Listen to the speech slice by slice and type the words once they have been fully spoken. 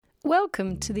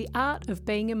Welcome to the Art of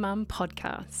Being a Mum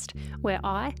podcast, where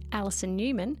I, Alison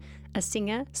Newman, a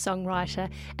singer,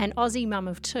 songwriter, and Aussie mum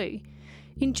of two,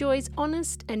 enjoys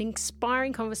honest and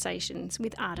inspiring conversations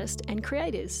with artists and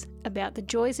creators about the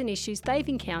joys and issues they've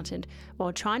encountered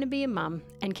while trying to be a mum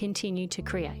and continue to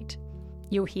create.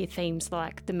 You'll hear themes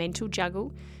like the mental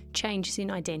juggle, changes in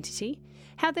identity,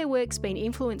 how their work's been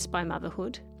influenced by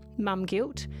motherhood, mum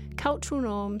guilt, cultural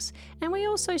norms, and we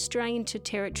also stray into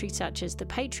territory such as the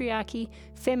patriarchy,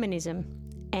 feminism,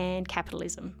 and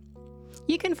capitalism.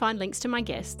 You can find links to my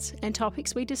guests and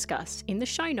topics we discuss in the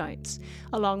show notes,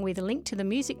 along with a link to the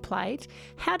music played,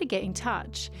 how to get in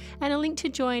touch, and a link to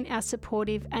join our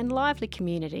supportive and lively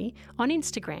community on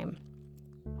Instagram.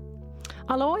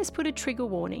 I'll always put a trigger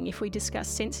warning if we discuss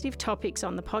sensitive topics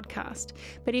on the podcast,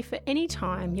 but if at any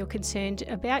time you're concerned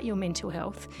about your mental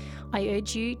health, I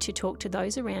urge you to talk to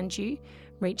those around you,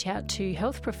 reach out to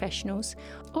health professionals,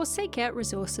 or seek out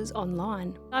resources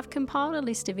online. I've compiled a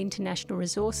list of international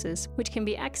resources which can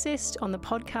be accessed on the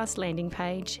podcast landing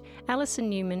page,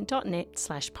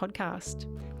 alisonnewman.net/podcast.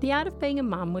 The Art of Being a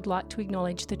Mum would like to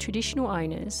acknowledge the traditional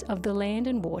owners of the land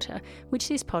and water which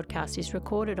this podcast is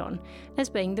recorded on, as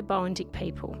being the Boandik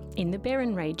people in the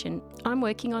Berrin region. I'm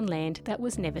working on land that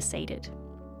was never ceded.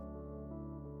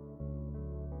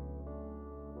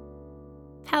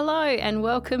 Hello and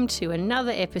welcome to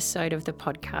another episode of the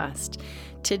podcast.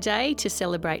 Today, to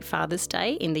celebrate Father's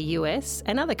Day in the US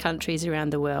and other countries around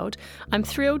the world, I'm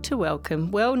thrilled to welcome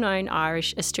well-known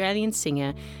Irish-Australian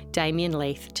singer Damien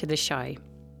Leith to the show.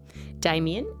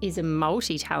 Damien is a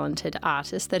multi-talented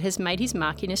artist that has made his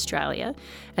mark in Australia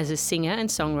as a singer and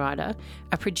songwriter,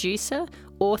 a producer,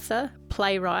 author,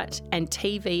 playwright, and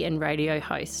TV and radio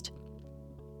host.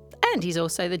 And he's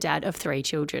also the dad of 3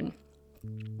 children.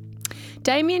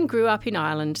 Damien grew up in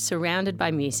Ireland surrounded by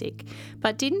music,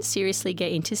 but didn't seriously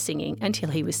get into singing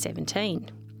until he was 17.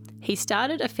 He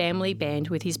started a family band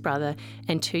with his brother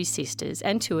and 2 sisters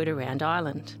and toured around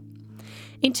Ireland.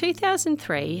 In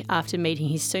 2003, after meeting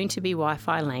his soon-to-be wife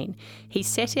Eileen, he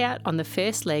set out on the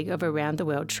first leg of a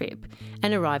round-the-world trip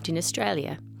and arrived in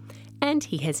Australia, and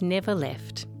he has never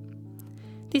left.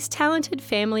 This talented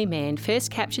family man first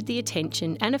captured the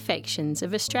attention and affections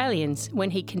of Australians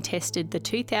when he contested the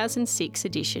 2006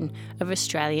 edition of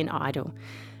Australian Idol,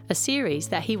 a series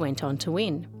that he went on to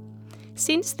win.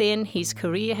 Since then, his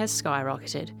career has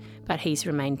skyrocketed, but he's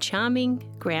remained charming,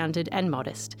 grounded and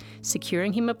modest,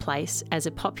 securing him a place as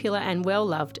a popular and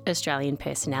well-loved Australian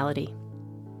personality.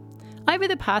 Over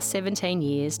the past 17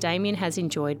 years, Damien has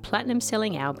enjoyed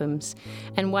platinum-selling albums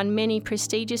and won many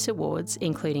prestigious awards,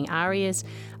 including ARIAs,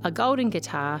 a Golden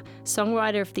Guitar,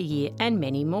 Songwriter of the Year, and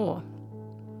many more.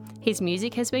 His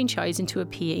music has been chosen to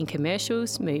appear in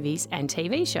commercials, movies, and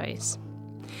TV shows.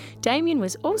 Damien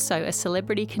was also a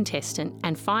celebrity contestant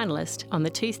and finalist on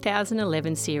the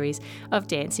 2011 series of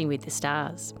Dancing with the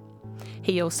Stars.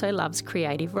 He also loves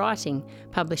creative writing,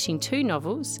 publishing 2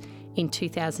 novels in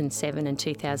 2007 and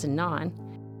 2009.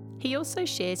 He also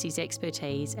shares his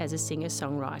expertise as a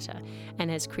singer-songwriter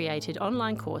and has created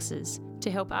online courses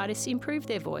to help artists improve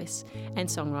their voice and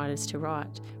songwriters to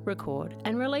write, record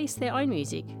and release their own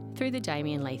music through the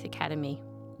Damien Leith Academy.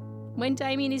 When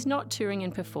Damien is not touring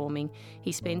and performing,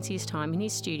 he spends his time in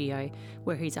his studio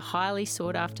where he's a highly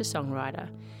sought-after songwriter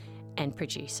and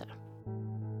producer.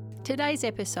 Today's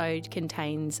episode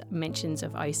contains mentions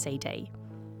of OCD.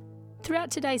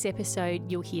 Throughout today's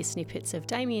episode, you'll hear snippets of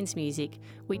Damien's music,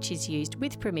 which is used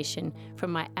with permission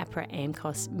from my APRA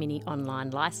AMCOS Mini online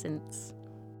licence.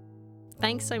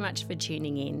 Thanks so much for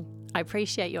tuning in. I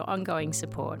appreciate your ongoing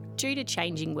support. Due to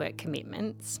changing work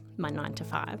commitments, my 9 to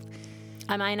 5,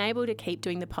 I'm unable to keep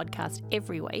doing the podcast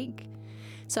every week.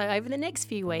 So over the next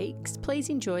few weeks, please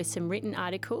enjoy some written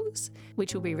articles,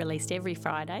 which will be released every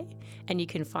Friday, and you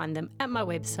can find them at my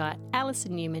website,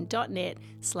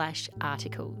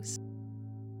 alisonnewman.net/articles.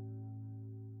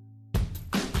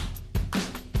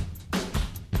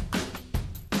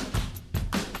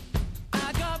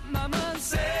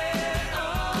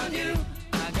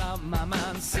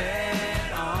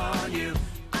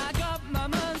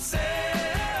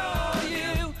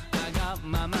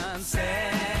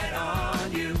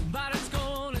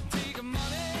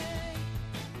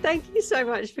 Thank you so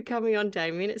much for coming on,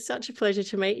 Damien. It's such a pleasure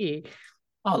to meet you.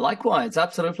 Oh, likewise.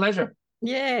 Absolute pleasure.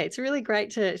 Yeah, it's really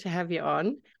great to have you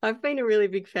on. I've been a really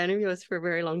big fan of yours for a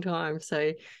very long time,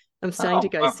 so I'm starting to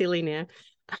go silly now.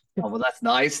 Oh, well, that's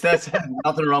nice. There's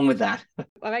nothing wrong with that.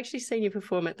 I've actually seen you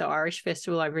perform at the Irish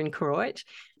Festival over in Croydon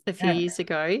a few years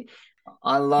ago.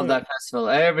 I love that festival.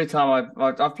 Every time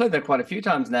I've played there quite a few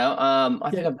times now. I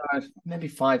think I've done it maybe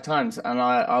 5 times, and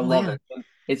I love it.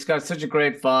 It's got such a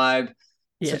great vibe.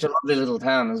 Yeah. such a lovely little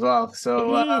town as well. It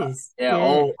So is. yeah,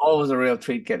 Yeah. always a real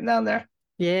treat getting down there.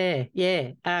 Yeah.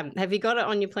 Yeah. Have you got it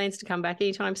on your plans to come back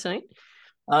anytime soon?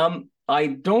 I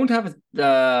don't have it,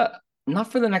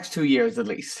 not for the next 2 years at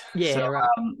least. So, Yeah, right.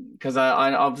 because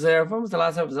I was there. When was the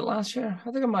last time? Was it last year?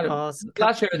 I think I might have Oh, it's a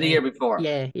last couple, year or the yeah. year before.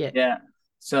 Yeah, yeah. Yeah.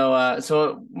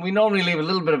 So we normally leave a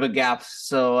little bit of a gap.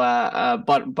 So,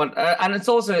 but and it's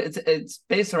also it's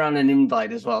based around an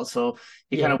invite as well. So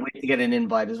you kind Yeah. of wait to get an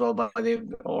invite as well by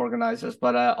the organizers.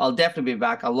 But I'll definitely be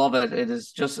back. I love it.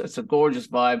 It's a gorgeous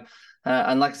vibe.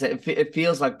 And like I said, it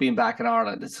feels like being back in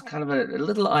Ireland. It's kind of a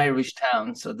little Yeah. Irish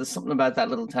town. So there's something about that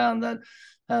little town that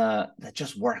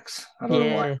just works. I don't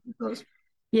know why Yeah. it does.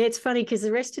 Yeah, it's funny because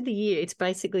the rest of the year it's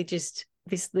basically just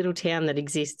this little town that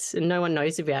exists and no one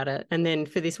knows about it. And then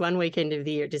for this one weekend of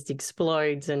the year, it just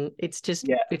explodes and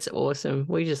Yeah. it's awesome.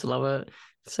 We just love it.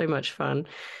 So much fun.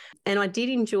 And I did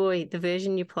enjoy the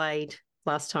version you played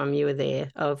last time you were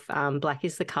there of Black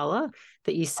is the Colour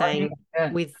that you Oh, sang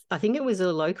yeah. with, I think it was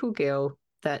a local girl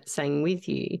that sang with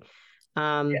you.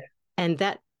 Yeah. And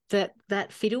that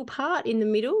fiddle part in the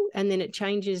middle, and then it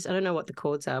changes, I don't know what the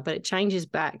chords are, but it changes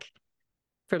back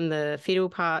from the fiddle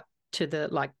part to the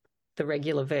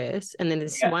regular verse. And then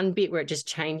there's Yeah. one bit where it just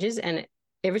changes. And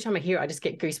every time I hear it, I just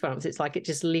get goosebumps. It's like it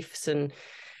just lifts and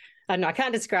I don't know, I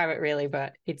can't describe it really,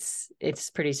 but it's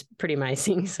pretty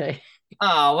amazing. So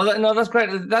Oh, well, no, that's great.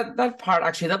 That part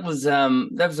actually that was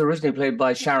originally played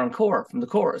by Sharon Core from the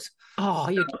Chorus. oh,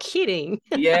 you're kidding.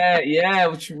 Yeah,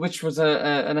 which was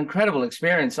an incredible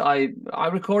experience. I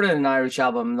recorded an Irish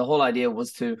album, and the whole idea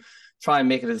was to try and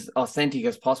make it as authentic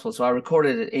as possible. So I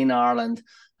recorded it in Ireland,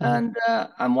 and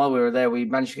while we were there, we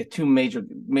managed to get two major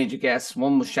guests.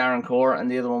 One was Sharon Core, and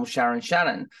the other one was Sharon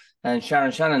Shannon. And Sharon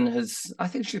Shannon I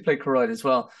think she played Koroyd as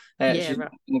well. Yeah, She's right.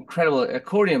 an incredible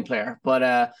accordion player,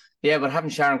 but yeah, but having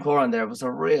Sharon Core on there was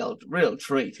a real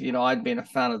treat. You know, I'd been a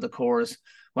fan of the Cores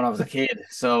when I was a kid,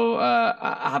 so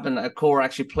having a Core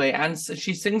actually play, and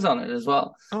she sings on it as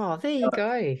well. Oh, there you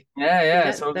go. Yeah.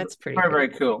 That So that's pretty very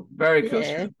cool. cool, very cool.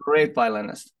 She's Yeah. a great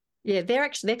violinist. Yeah, they're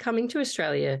coming to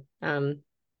Australia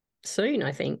soon,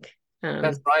 I think.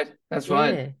 That's right. That's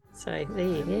right. Yeah. So there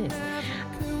you go.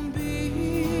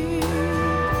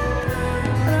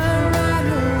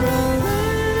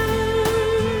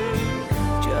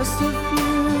 Just a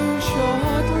few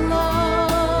short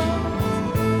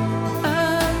loves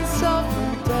and suffer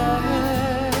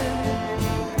death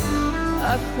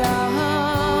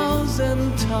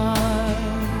 1,000 times.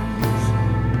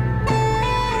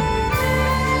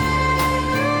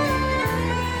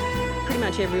 Pretty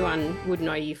much everyone would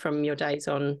know you from your days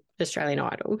on Australian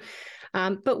Idol.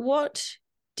 But what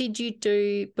did you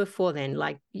do before then?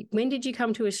 Like, when did you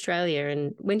come to Australia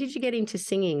and when did you get into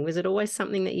singing? Was it always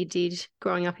something that you did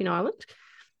growing up in Ireland?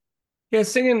 Yeah,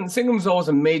 singing was always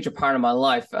a major part of my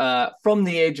life. From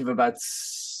the age of about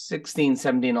 16,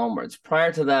 17 onwards.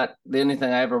 Prior to that, the only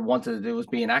thing I ever wanted to do was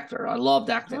be an actor. I loved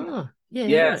acting. Oh, yeah,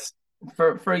 Yes,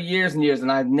 for years and years,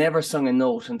 and I had never sung a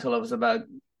note until I was about.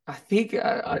 I think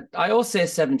I always say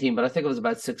 17, but I think it was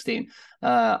about 16.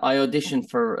 I auditioned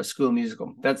for a school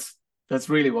musical. That's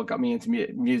really what got me into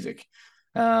music.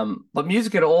 But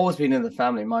music had always been in the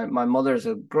family. My mother's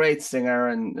a great singer,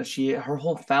 and her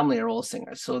whole family are all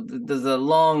singers. So there's a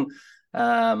long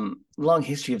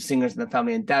history of singers in the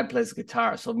family, and Dad plays the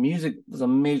guitar. So music was a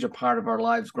major part of our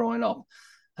lives growing up.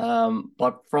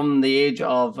 But from the age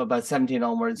of about 17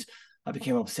 onwards, I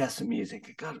became obsessed with music.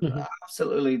 I got right.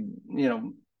 absolutely,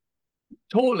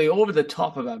 totally over the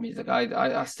top about music.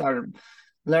 I started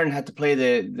learning how to play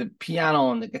the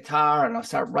piano and the guitar, and I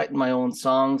started writing my own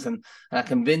songs, and I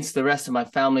convinced the rest of my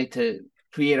family to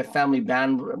create a family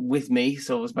band with me.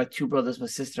 So it was my two brothers, my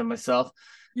sister, and myself,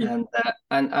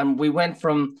 and we went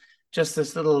from just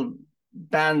this little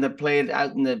band that played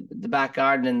out in the back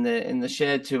garden in the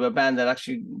shed to a band that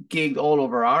actually gigged all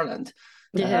over Ireland.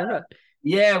 Yeah, right.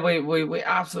 Yeah, we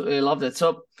absolutely loved it.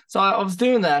 So I was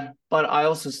doing that, but I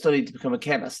also studied to become a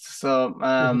chemist.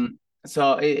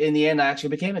 So in the end, I actually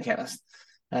became a chemist.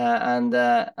 And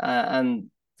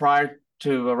prior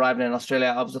to arriving in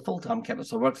Australia, I was a full-time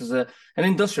chemist. I worked as an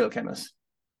industrial chemist.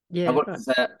 Yeah, I worked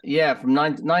right. from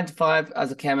nine to five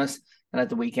as a chemist, and at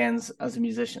the weekends as a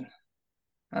musician,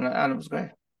 and it was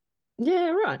great. Yeah,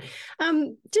 right.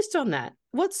 Just on that,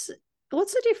 what's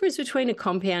the difference between a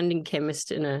compounding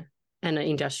chemist and an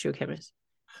industrial chemist?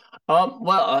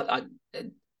 Well,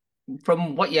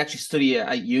 from what you actually study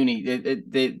at uni,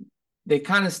 they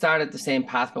kind of start at the same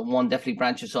path, but one definitely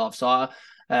branches off. So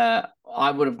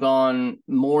I would have gone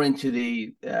more into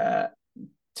the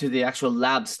to the actual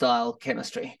lab style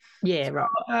chemistry. Yeah,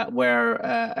 right. Where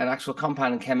an actual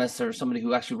compounding chemist or somebody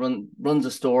who actually runs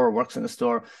a store or works in a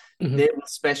store, Mm-hmm. they will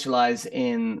specialize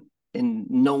in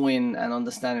knowing and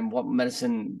understanding what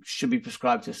medicine should be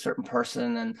prescribed to a certain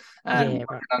person, and Yeah,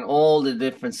 right. on all the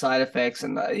different side effects,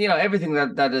 and everything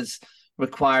that is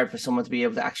required for someone to be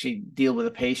able to actually deal with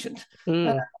a patient.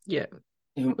 Yeah.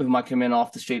 Who might come in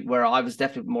off the street, where I was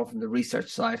definitely more from the research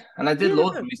side. And I did Yeah,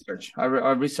 loads right. of research. I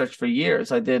researched for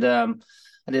years. I did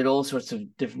all sorts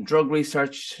of different drug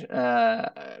research,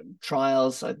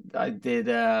 trials. I did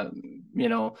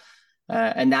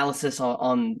analysis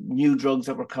on new drugs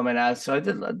that were coming out. So I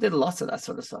did lots of that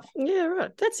sort of stuff. Yeah,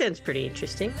 right. That sounds pretty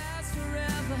interesting. Last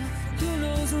forever, who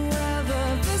knows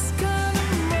whether this kind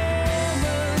of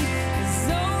moment is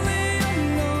only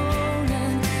unknown,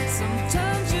 and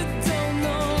sometimes you don't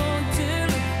know till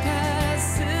it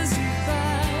passes you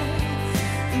by.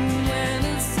 And when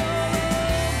it's all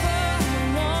over, I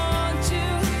want you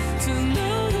to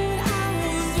know that I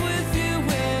was with you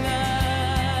when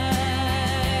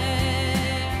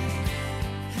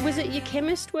Was it your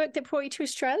chemist work that brought you to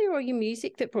Australia, or your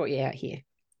music that brought you out here?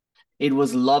 It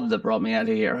was love that brought me out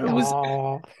of here.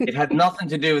 It had nothing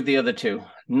to do with the other two.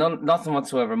 Nothing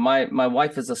whatsoever. My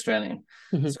wife is Australian.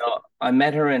 Mm-hmm. So I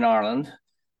met her in Ireland,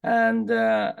 and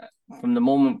from the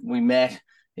moment we met,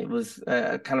 it was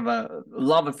kind of a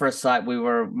love at first sight. We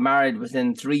were married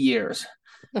within 3 years.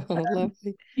 Oh,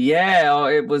 lovely. Yeah,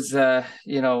 it was a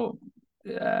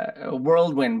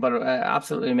whirlwind, but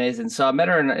absolutely amazing. So I met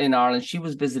her in Ireland. She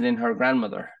was visiting her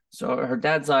grandmother. So her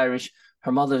dad's Irish,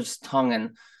 her mother's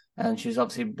Tongan, and she was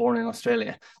obviously born in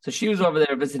Australia. So she was over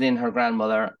there visiting her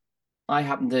grandmother. I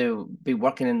happened to be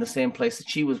working in the same place that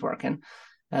she was working,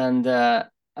 and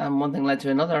one thing led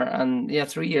to another. And yeah,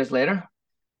 3 years later,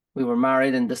 we were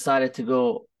married and decided to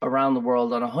go around the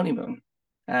world on a honeymoon.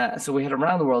 So we had a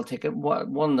round the world ticket.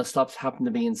 One of the stops happened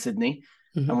to be in Sydney,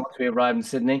 Mm-hmm. and once we arrived in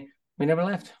Sydney, we never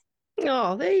left.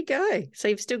 Oh, there you go. So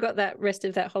you've still got that rest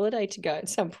of that holiday to go at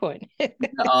some point.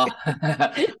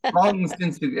 Long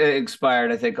since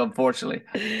expired, I think, unfortunately.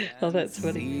 Oh, that's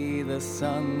funny. see the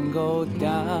sun go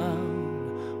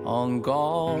down on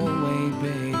Galway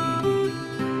Bay,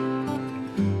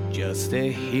 just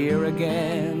to hear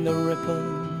again the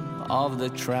ripple of the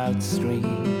trout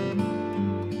stream,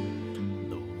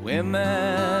 the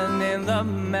women in the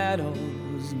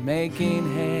meadows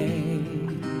making hay,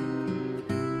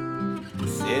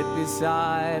 sit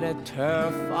beside a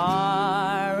turf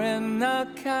fire in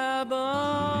a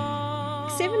cabin.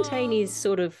 17 is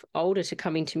sort of older to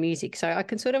come into music, so I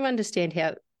can sort of understand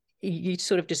how you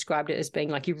sort of described it as being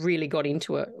like you really got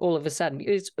into it all of a sudden.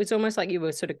 It's almost like you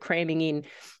were sort of cramming in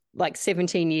like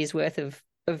 17 years worth of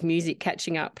music,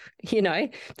 catching up,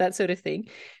 that sort of thing.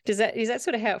 Is that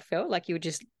sort of how it felt? Like you were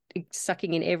just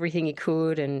sucking in everything you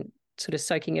could and sort of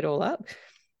soaking it all up?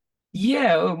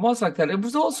 Yeah, it was like that. It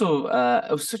was also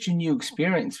it was such a new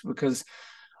experience, because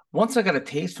once I got a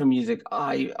taste for music,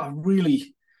 I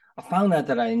found out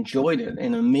that I enjoyed it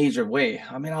in a major way.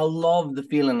 I mean, I love the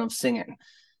feeling of singing.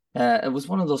 It was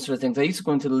one of those sort of things. I used to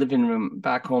go into the living room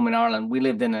back home in Ireland. We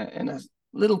lived in a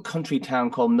little country town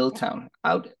called Milltown,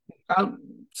 out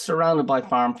surrounded by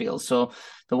farm fields. So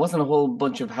there wasn't a whole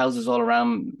bunch of houses all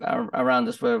around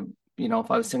us where,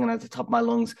 if I was singing at the top of my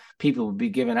lungs, people would be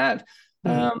giving out.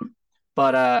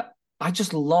 But I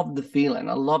just loved the feeling.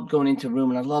 I loved going into a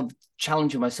room, and I loved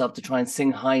challenging myself to try and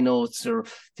sing high notes, or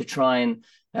to try and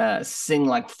sing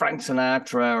like Frank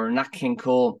Sinatra or Nat King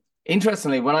Cole.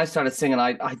 Interestingly, when I started singing,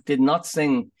 I did not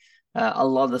sing a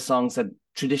lot of the songs that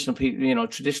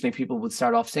traditionally people would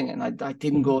start off singing. I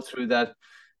didn't go through that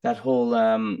whole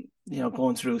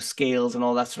going through scales and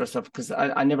all that sort of stuff, because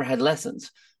I never had lessons.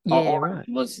 Yeah, right.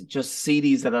 It was just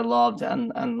CDs that I loved,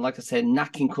 and like I said,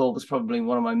 Nat King Cole was probably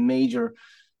one of my major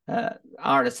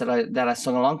artists that I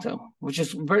sung along to, which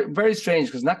is very, very strange,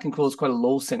 because Nat King Cole is quite a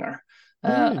low singer,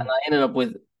 and I ended up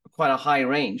with quite a high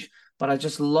range. But I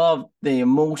just loved the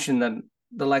emotion that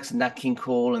the likes of Nat King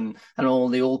Cole and all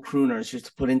the old crooners used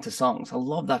to put into songs. I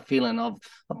love that feeling of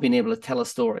being able to tell a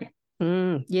story.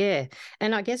 Yeah,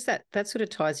 and I guess that sort of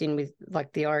ties in with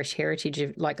like the Irish heritage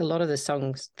of like a lot of the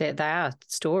songs that they are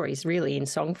stories really in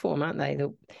song form, aren't they?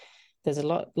 There's a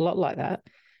lot like that.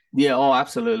 Yeah, oh,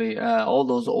 absolutely. All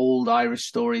those old Irish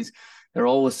stories, they're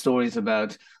always stories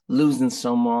about losing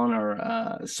someone,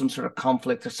 or some sort of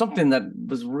conflict, or something that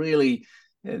was really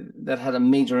that had a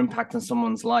major impact on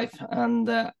someone's life. And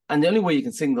the only way you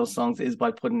can sing those songs is by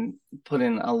putting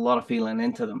a lot of feeling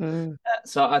into them.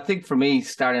 So I think for me,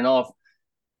 starting off,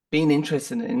 being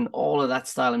interested in all of that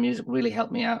style of music really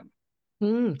helped me out.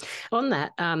 On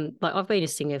that, like I've been a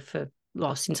singer for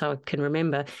since I can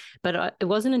remember. But it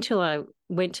wasn't until I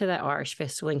went to that Irish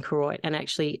festival in Croydon and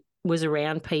actually was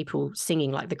around people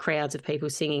singing, like the crowds of people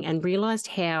singing, and realised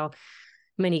how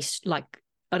many, like,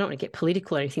 I don't want to get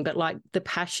political or anything, but like the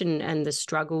passion and the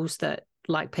struggles that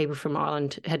like people from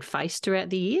Ireland had faced throughout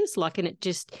the years, like, and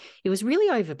it was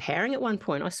really overpowering at one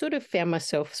point. I sort of found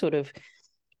myself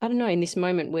I don't know, in this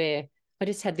moment where I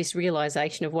just had this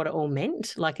realization of what it all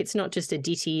meant. Like, it's not just a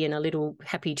ditty and a little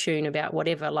happy tune about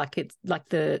whatever. Like, it's like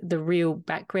the real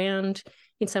background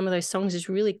in some of those songs is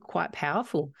really quite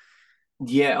powerful.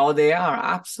 Yeah, oh, they are,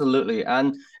 absolutely.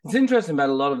 And it's interesting about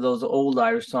a lot of those old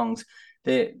Irish songs.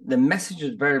 The message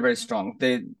is very, very strong.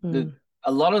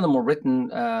 A lot of them were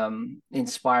written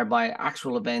inspired by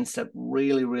actual events that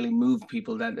really, really moved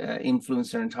people, that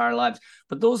influenced their entire lives.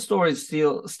 But those stories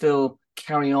still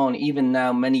carry on even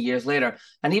now, many years later.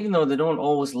 And even though they don't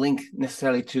always link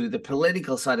necessarily to the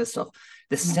political side of stuff,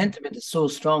 the sentiment is so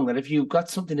strong that if you've got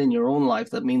something in your own life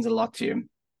that means a lot to you,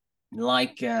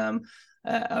 like a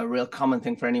real common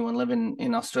thing for anyone living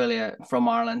in Australia from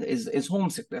Ireland is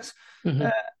homesickness. Mm-hmm.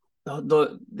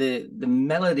 The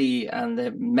melody and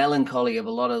the melancholy of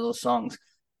a lot of those songs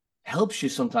helps you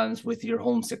sometimes with your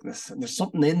homesickness. And there's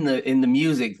something in the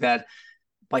music that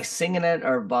by singing it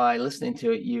or by listening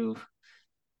to it,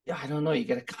 I don't know, you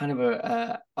get a kind of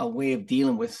a way of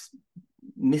dealing with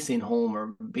missing home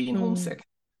or being homesick.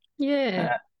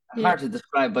 Yeah. Hard to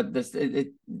describe, but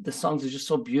the songs are just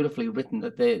so beautifully written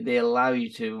that they allow you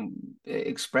to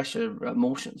express your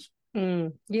emotions.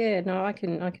 Yeah, no, I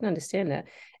can understand that.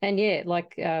 And yeah,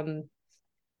 like I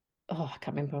can't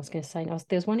remember what I was going to say.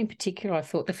 There's one in particular I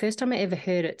thought the first time I ever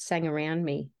heard it sang around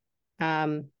me.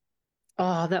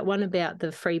 That one about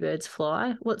the free birds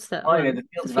fly. What's that one? Yeah, the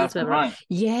Fields of Athenry.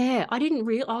 Yeah, I didn't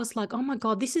realize. I was like, oh my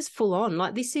God, this is full on.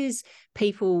 Like, this is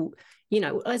people,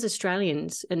 as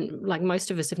Australians, and like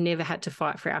most of us have never had to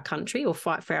fight for our country or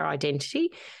fight for our identity.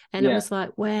 And it was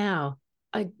like, wow,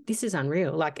 this is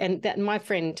unreal. Like, and that my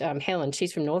friend Helen,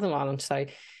 she's from Northern Ireland, so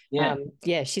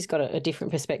she's got a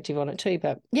different perspective on it too.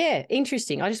 But yeah,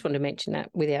 interesting. I just wanted to mention that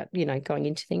without going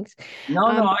into things. No,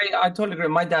 I totally agree.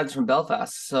 My dad's from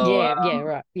Belfast, so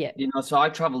right, yeah. So I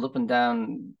travelled up and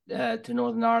down to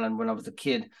Northern Ireland when I was a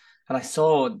kid, and I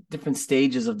saw different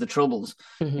stages of the Troubles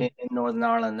in Northern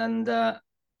Ireland, and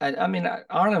I mean,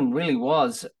 Ireland really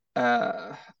was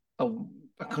a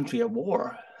country at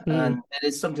war, and it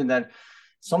is something that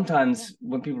sometimes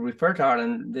when people refer to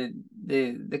Ireland,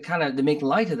 they make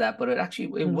light of that, but it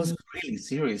was a really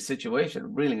serious situation. It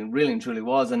really, really and truly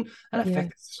was, and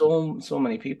affected so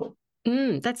many people.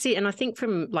 That's it. And I think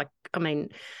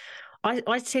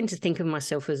I tend to think of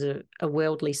myself as a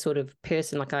worldly sort of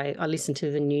person. Like I listen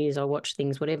to the news, I watch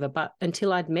things, whatever. But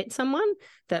until I'd met someone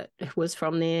that was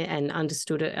from there and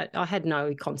understood it, I had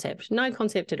no concept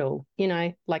at all.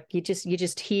 Like you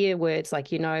just hear words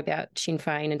like, about Sinn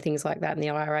Féin and things like that and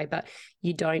the IRA, but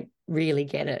you don't really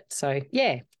get it. So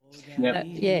yeah. Boy,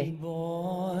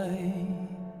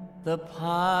 the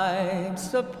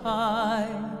pipes are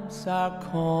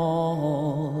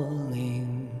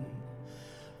calling.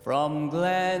 From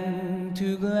glen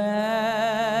to glen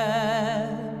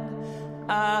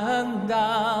and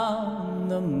down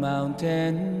the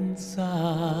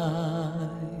mountainside,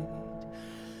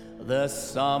 the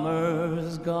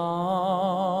summer's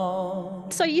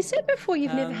gone. So you said before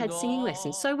you've never had singing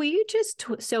lessons. So were you just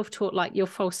self-taught, like your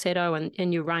falsetto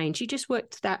and your range? You just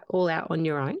worked that all out on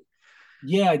your own?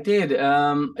 Yeah, I did.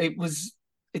 The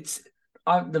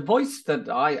voice that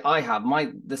I have,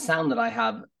 the sound that I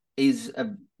have is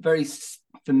a very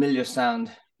familiar sound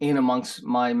in amongst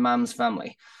my mum's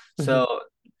family. So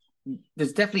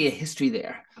there's definitely a history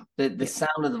there. The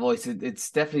sound of the voice,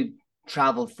 it's definitely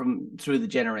traveled through the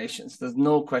generations. There's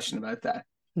no question about that.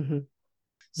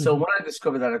 So when I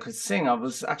discovered that I could sing, I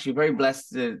was actually very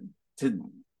blessed to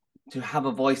have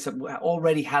a voice that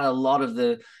already had a lot of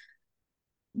the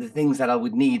things that I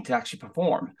would need to actually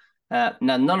perform. Now,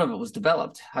 none of it was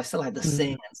developed. I still had to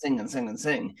sing and sing and sing and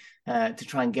sing to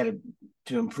try and get it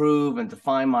to improve and to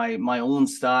find my own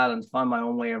style and to find my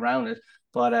own way around it.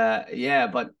 But I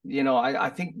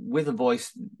think with a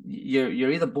voice,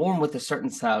 you're either born with a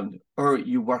certain sound or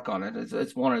you work on it.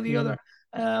 It's one or the other.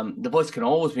 The voice can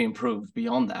always be improved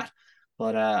beyond that.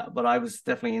 But I was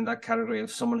definitely in that category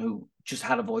of someone who just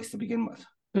had a voice to begin with.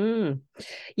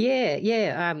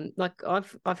 Yeah. Like I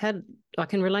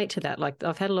can relate to that. Like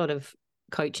I've had a lot of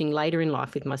coaching later in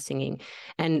life with my singing,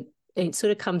 and it sort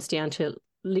of comes down to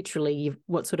literally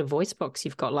what sort of voice box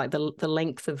you've got, like the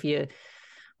length of your,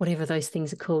 whatever those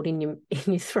things are called in your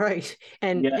throat,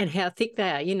 and how thick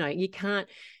they are. You can't.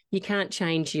 you can't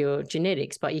change your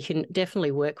genetics, but you can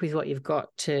definitely work with what you've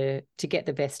got to get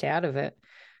the best out of it.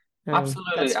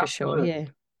 Absolutely, That's for sure. absolutely. Yeah.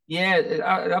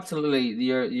 Yeah, absolutely.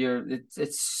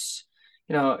 It's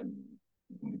you know,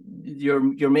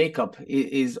 your makeup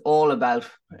is all about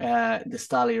the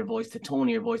style of your voice, the tone of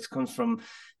your voice comes from,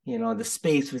 the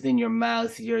space within your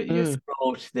mouth, your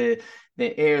throat,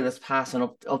 the air that's passing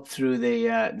up through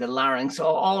the larynx. So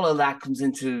all of that comes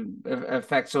into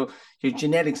effect. So your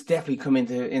genetics definitely come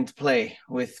into play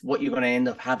with what you're going to end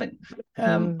up having.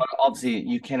 But obviously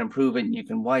you can improve it, and you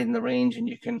can widen the range, and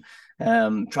you can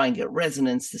try and get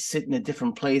resonance to sit in a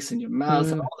different place in your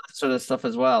mouth and all that sort of stuff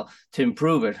as well to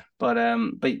improve it. But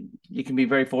you can be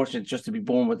very fortunate just to be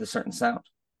born with a certain sound.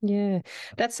 Yeah,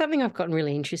 that's something I've gotten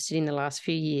really interested in the last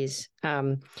few years,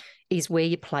 is where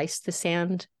you place the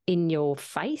sound in your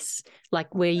face,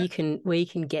 like where you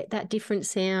can get that different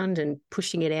sound and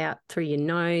pushing it out through your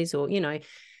nose, or,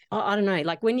 I don't know,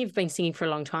 like when you've been singing for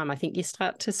a long time, I think you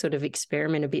start to sort of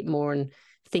experiment a bit more and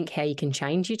think how you can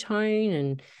change your tone.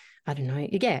 And I don't know.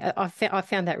 Yeah, I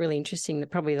found that really interesting,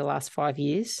 that probably the last 5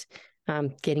 years,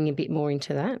 getting a bit more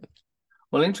into that.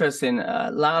 Well, interesting.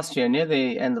 Last year, near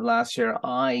the end of last year,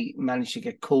 I managed to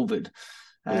get COVID,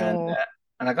 and Oh,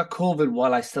 and I got COVID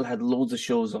while I still had loads of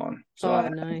shows on. So oh I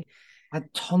no.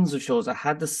 had tons of shows. I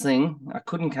had to sing. I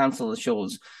couldn't cancel the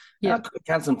shows. I Yep. couldn't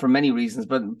cancel them for many reasons,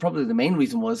 but probably the main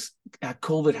reason was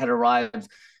COVID had arrived,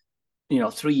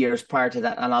 3 years prior to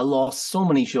that, and I lost so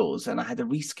many shows, and I had to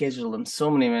reschedule them so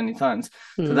many times.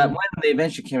 So that when they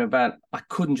eventually came about, I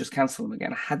couldn't just cancel them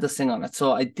again. I had to sing on it.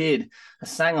 So I did. I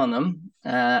sang on them,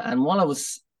 and while I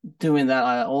was doing that,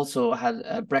 I also had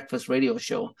a breakfast radio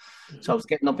show. So I was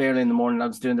getting up early in the morning. I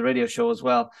was doing the radio show as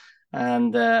well,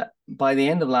 and by the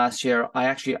end of last year,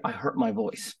 I hurt my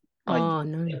voice. Oh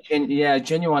no. I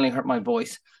genuinely hurt my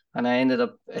voice, and I ended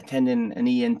up attending an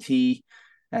ENT,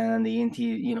 and the ENT,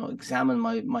 examined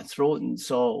my throat and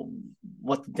saw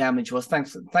what the damage was.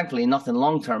 Thankfully, nothing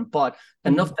long term, but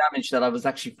enough damage that I was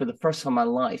actually, for the first time in my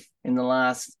life, in the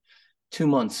last 2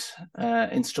 months,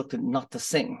 instructed not to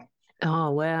sing.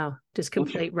 Oh wow. Just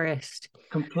complete rest.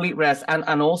 Complete rest,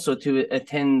 and also to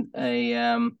attend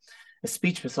a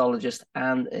speech pathologist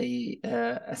and a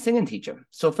singing teacher.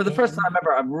 So for the first time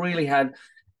ever, I've really had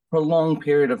prolonged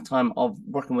period of time of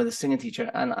working with a singing teacher,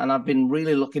 and I've been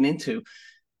really looking into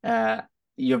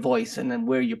your voice and then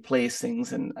where you place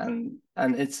things, and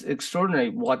it's extraordinary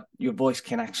what your voice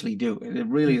can actually do. It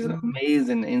really is an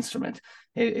amazing instrument.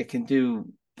 It can do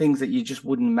things that you just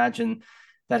wouldn't imagine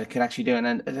that it can actually do,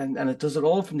 and it does it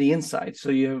all from the inside. So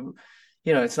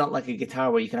it's not like a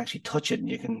guitar where you can actually touch it and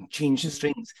you can change the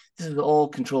strings. This is all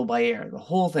controlled by air. The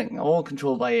whole thing, all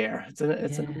controlled by air. It's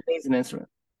an amazing instrument.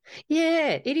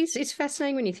 Yeah, it is. It's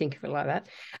fascinating when you think of it like that.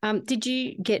 Did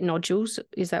you get nodules?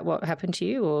 Is that what happened to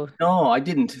you, or? No, I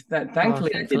didn't.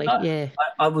 Thankfully, I did. Yeah.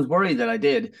 I was worried that I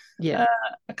did, Yeah.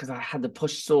 because I had to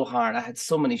push so hard. I had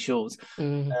so many shows,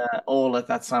 all at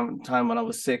that time when I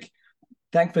was sick.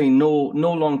 Thankfully, no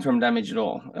long-term damage at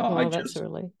all. I That's just a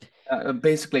relief.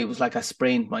 basically, it was like I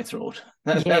sprained my throat.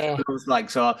 That's what it was like.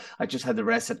 So I just had to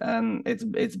rest it, and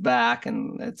it's back,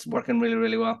 and it's working really,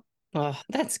 really well. Oh,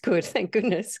 that's good. Thank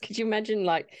goodness. Could you imagine,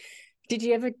 did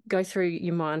you ever go through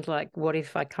your mind, what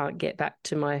if I can't get back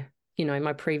to my,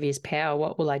 my previous power?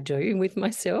 What will I do with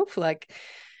myself?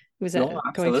 Was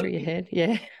that going through your head?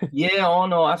 Yeah. Yeah. Oh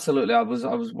no, absolutely. I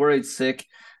was worried sick,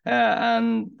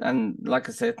 and like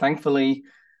I said, thankfully,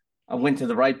 I went to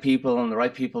the right people, and the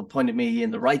right people pointed me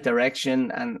in the right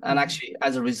direction, and actually,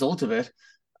 as a result of it,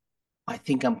 I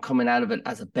think I'm coming out of it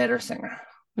as a better singer.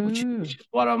 Which is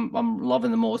what I'm loving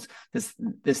the most.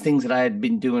 There's things that I had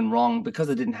been doing wrong because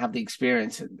I didn't have the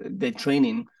experience, the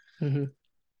training.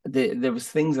 There was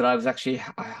things that I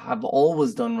have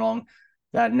always done wrong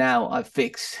that now I've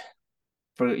fixed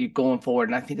for going forward,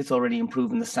 and I think it's already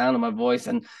improving the sound of my voice,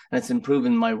 and it's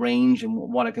improving my range and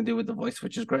what I can do with the voice,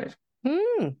 which is great.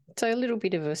 So a little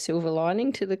bit of a silver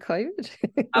lining to the COVID.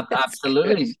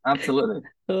 Absolutely.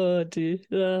 Oh dear.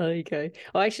 Oh, there you go.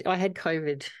 I had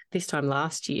COVID this time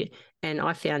last year, and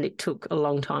I found it took a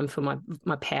long time for my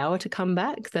power to come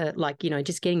back.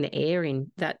 Just getting the air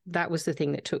in, that was the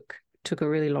thing that took a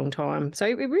really long time. So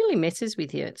it really messes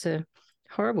with you. It's a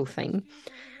horrible thing.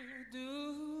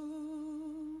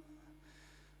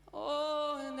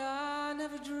 Oh, and I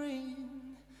never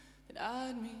dreamed that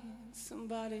I'd meet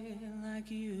somebody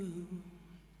like you.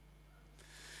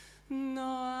 No,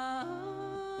 I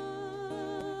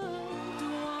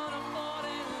don't wanna fall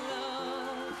in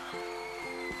love.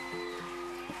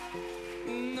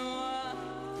 No, I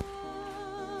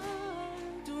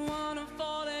don't wanna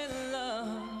fall in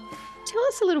love. Tell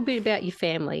us a little bit about your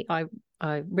family. I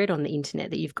I read on the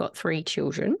internet that you've got 3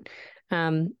 children.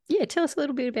 Yeah, tell us a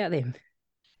little bit about them.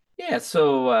 Yeah,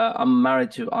 so I'm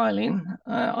married to Eileen.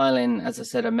 Eileen, as I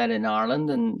said, I met in Ireland,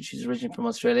 and she's originally from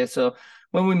Australia. So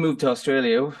when we moved to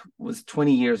Australia, it was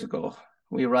 20 years ago.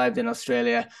 We arrived in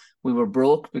Australia. We were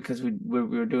broke because we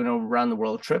were doing a round the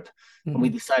world trip, and we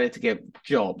decided to get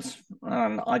jobs.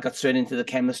 And I got straight into the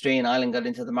chemistry, and Eileen got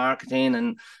into the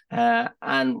marketing,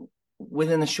 and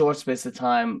within a short space of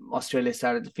time, Australia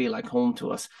started to feel like home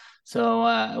to us. So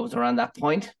it was around that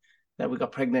point that we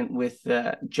got pregnant with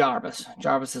Jarvis.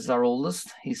 Jarvis is our oldest.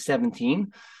 He's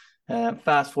 17.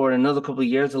 Fast forward another couple of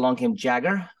years, along came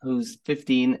Jagger, who's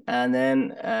 15, and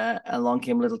then along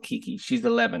came little Kiki. She's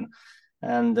 11.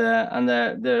 And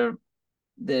the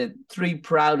 3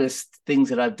 proudest things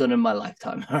that I've done in my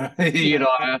lifetime. You know,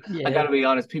 I got to be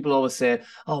honest. People always say,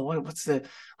 "Oh, what's the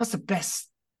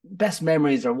best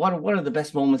memories, or what are the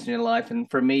best moments in your life?" And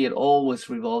for me, it always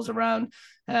revolves around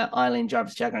Eileen,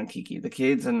 Jarvis, Jagger, and Kiki, the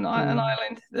kids, and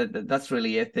Eileen. That's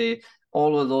really it.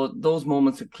 All of those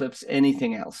moments eclipse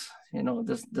anything else. You know,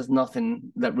 there's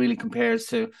nothing that really compares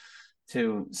to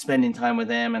spending time with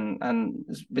them and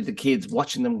with the kids,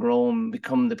 watching them grow and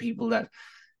become the people that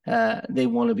they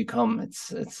want to become.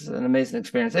 It's an amazing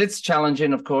experience. It's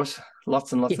challenging, of course,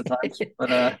 lots and lots of times,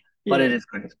 but it is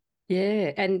great.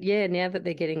 Yeah. And now that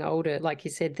they're getting older, like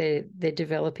you said, they're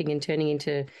developing and turning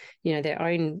into, their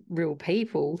own real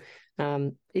people.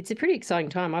 It's a pretty exciting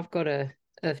time. I've got a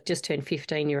just turned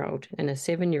 15-year-old and a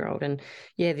 7-year-old. And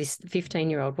this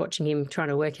 15-year-old, watching him trying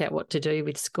to work out what to do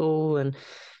with school and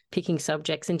picking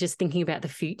subjects and just thinking about the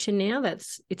future now,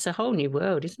 it's a whole new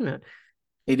world, isn't it?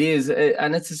 It is,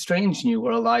 and it's a strange new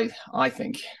world, I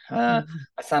think. I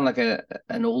sound like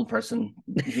an old person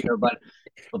here, but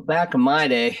back in my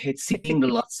day, it seemed a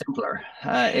lot simpler.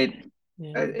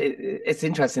 It's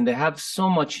interesting. They have so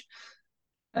much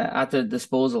at their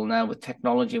disposal now with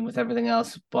technology and with everything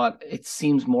else, but it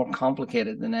seems more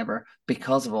complicated than ever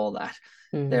because of all that.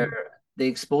 The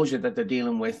exposure that they're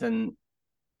dealing with, and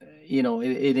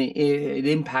it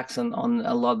impacts on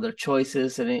a lot of their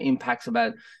choices, and it impacts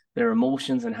about their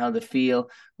emotions and how they feel.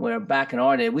 Where back in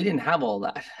our day, we didn't have all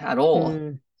that at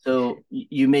all. So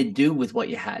you made do with what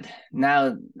you had.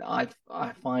 Now I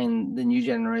find the new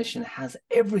generation has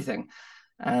everything,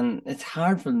 and it's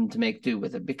hard for them to make do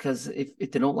with it, because if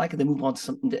they don't like it, they move on to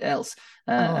something else.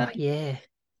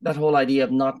 That whole idea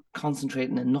of not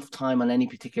concentrating enough time on any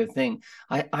particular thing,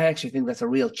 I actually think that's a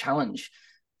real challenge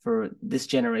for this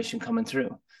generation coming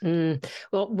through.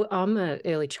 Well, I'm an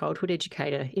early childhood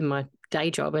educator in my day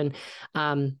job, and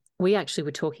we actually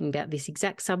were talking about this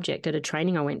exact subject at a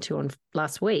training I went to on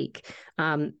last week,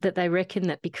 that they reckon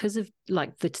that because of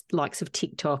like the likes of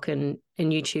TikTok and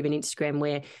YouTube and Instagram,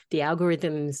 where the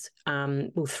algorithms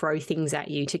will throw things at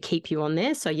you to keep you on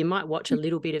there. So you might watch a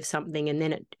little bit of something and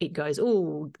then it goes,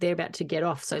 oh, they're about to get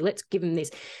off, so let's give them this.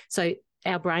 So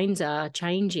our brains are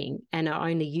changing and are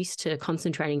only used to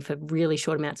concentrating for really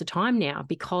short amounts of time now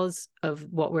because of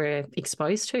what we're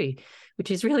exposed to, which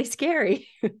is really scary.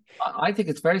 I think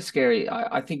it's very scary.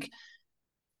 I think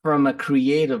from a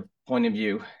creative point of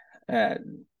view,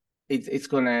 it's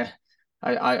going to,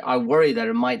 I worry that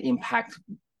it might impact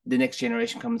the next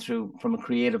generation coming through from a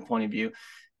creative point of view.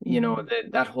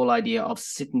 That whole idea of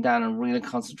sitting down and really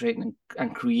concentrating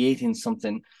and creating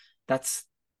something that's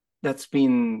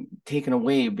been taken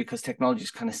away because technology is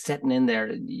kind of setting in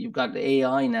there. You've got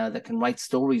AI now that can write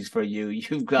stories for you.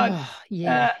 You've got,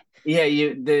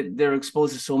 they're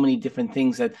exposed to so many different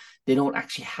things that they don't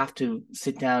actually have to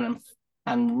sit down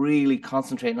and really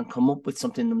concentrate and come up with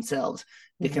something themselves.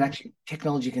 They can actually,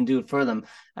 technology can do it for them.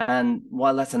 And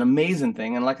while that's an amazing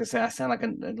thing, and like I say, I sound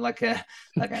like a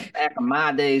back in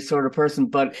my day sort of person,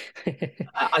 but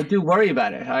I do worry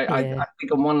about it. I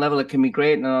think on one level it can be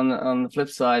great, and on the flip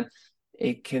side,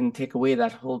 it can take away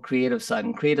that whole creative side.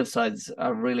 And creative sides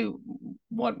are really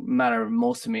what matter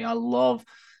most to me. I love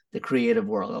the creative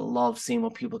world. I love seeing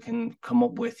what people can come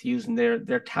up with using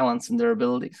their talents and their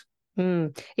abilities.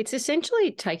 It's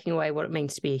essentially taking away what it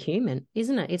means to be a human,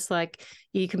 isn't it? It's like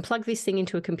you can plug this thing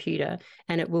into a computer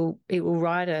and it will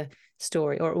write a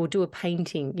story, or it will do a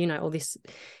painting, all this.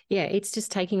 Yeah, it's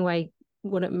just taking away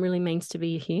what it really means to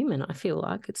be a human. I feel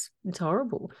like it's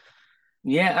horrible.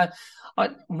 Yeah,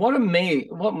 what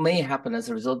may happen as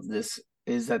a result of this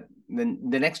is that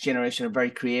the next generation of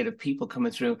very creative people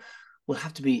coming through will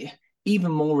have to be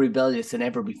even more rebellious than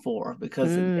ever before,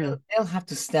 because they'll have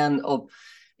to stand up.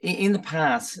 In the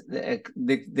past,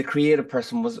 the creative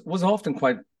person was often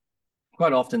quite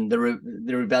often the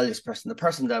rebellious person, the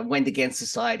person that went against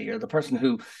society, or the person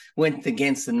who went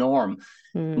against the norm.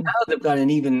 Now they've got an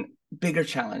even bigger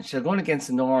challenge. They're going against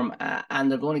the norm,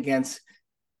 and they're going against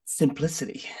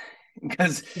simplicity,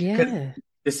 because Yeah.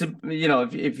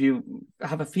 if you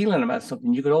have a feeling about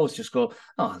something, you could always just go,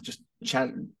 oh, just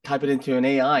type it into an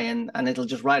AI, and it'll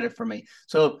just write it for me.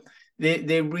 So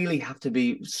they really have to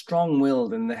be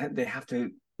strong-willed, and they have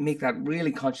to make that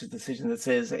really conscious decision that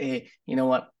says, hey, you know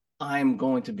what, I'm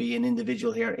going to be an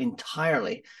individual here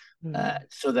entirely,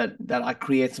 so that I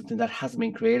create something that hasn't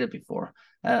been created before.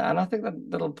 And I think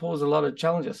that'll pose a lot of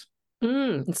challenges.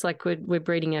 It's like we're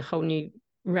breeding a whole new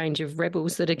range of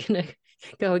rebels that are going to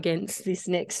go against this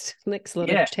next lot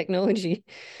Yeah. of technology.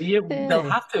 Yeah, they'll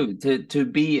have to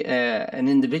be an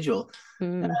individual.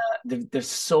 There's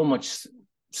so much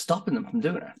stopping them from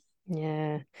doing it.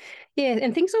 Yeah,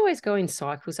 and things always go in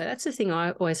cycles. So that's the thing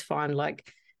I always find.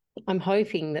 Like, I'm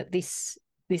hoping that this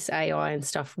AI and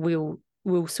stuff will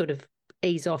sort of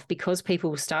ease off, because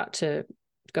people will start to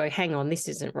go, hang on, this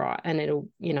isn't right, and it'll,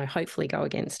 hopefully go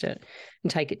against it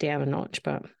and take it down a notch.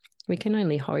 But we can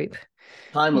only hope.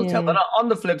 Time will tell. But on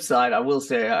the flip side, I will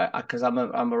say, because I'm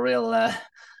a real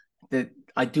that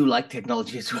I do like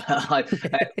technology as well.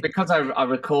 Because I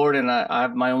record, and I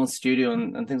have my own studio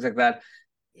and things like that.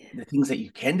 The things that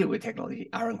you can do with technology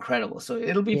are incredible. So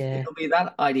it'll be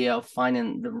that idea of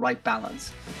finding the right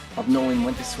balance of knowing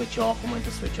when to switch off and when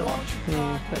to switch on.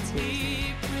 Yeah, that's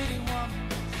it. Pretty woman,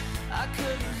 I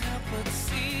couldn't help but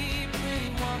see, pretty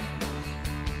woman,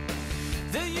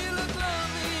 that you look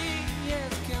lovely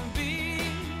as can be.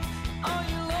 Are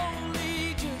you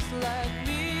lonely just like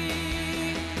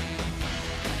me?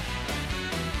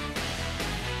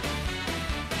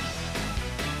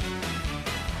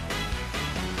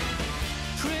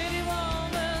 Pretty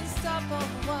woman, stop a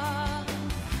while.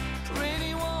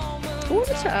 Pretty woman, I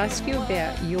wanted to ask you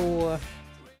about your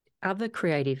other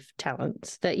creative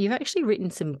talents, that you've actually written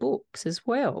some books as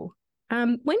well.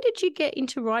 When did you get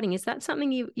into writing? Is that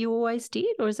something you always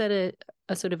did, or is that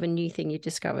a sort of a new thing you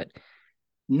discovered?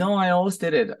 No, I always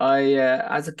did it. I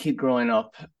as a kid growing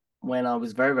up, when I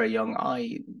was very, very young,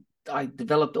 I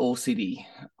developed OCD,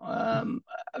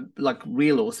 like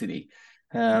real OCD.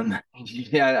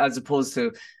 Yeah, as opposed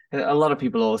to a lot of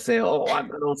people always say, "Oh, I've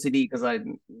got OCD because I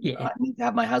need to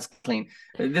have my house clean."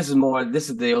 This is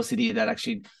the OCD that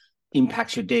actually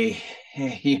impacts your day,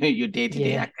 your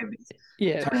day-to-day activities,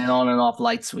 turning on and off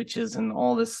light switches and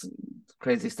all this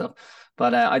crazy stuff.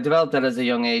 But I developed that as a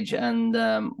young age, and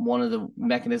one of the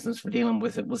mechanisms for dealing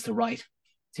with it was to write,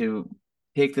 to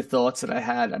take the thoughts that I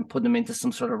had and put them into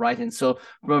some sort of writing. So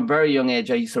from a very young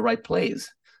age, I used to write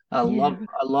plays. I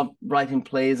love writing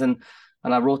plays, and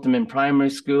I wrote them in primary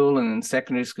school and in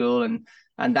secondary school,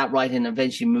 and that writing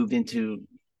eventually moved into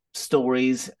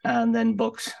stories and then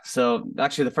books. So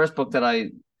actually, the first book that I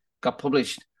got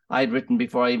published, I had written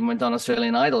before I even went on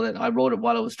Australian Idol. That I wrote it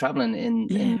while I was traveling in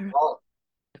Nepal.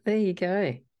 There you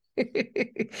go.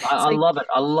 I love it.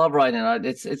 I love writing.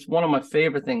 It's one of my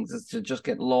favorite things, is to just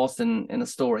get lost in a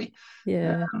story.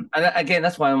 Yeah. And again,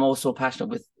 that's why I'm also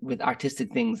passionate with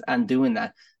artistic things and doing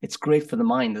that. It's great for the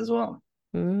mind as well.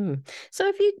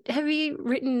 So have you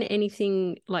written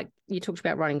anything, like you talked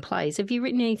about writing plays? Have you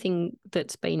written anything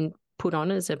that's been put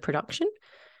on as a production?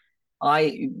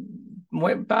 I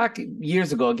went back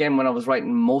years ago, again, when I was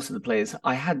writing most of the plays.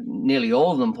 I had nearly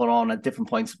all of them put on at different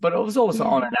points, but it was also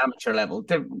on an amateur level.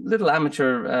 The little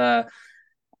amateur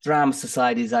drama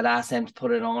societies, I'd ask them to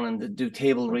put it on and do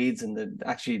table reads, and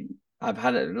actually I've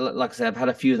had it, like I said, I've had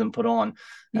a few of them put on,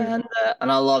 and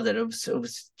I loved it. It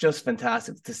was just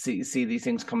fantastic to see these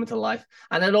things coming to life,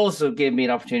 and it also gave me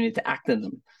an opportunity to act in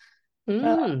them.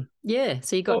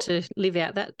 So you got to live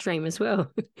out that dream as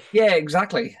well. Yeah,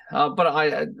 exactly. But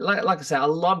I like I said, I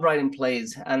love writing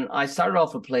plays, and I started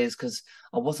off with plays because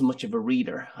I wasn't much of a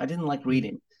reader. I didn't like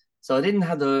reading, so I didn't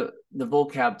have the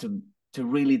vocab to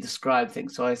really describe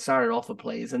things. So I started off with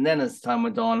plays, and then as time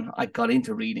went on, I got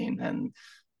into reading and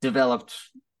developed,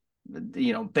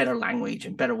 better language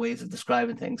and better ways of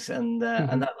describing things, and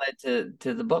that led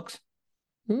to the books.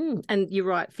 And you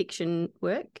write fiction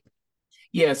work?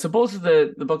 Yeah, so both of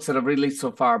the books that I've released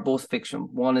so far are both fiction.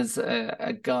 One is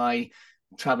a guy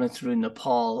traveling through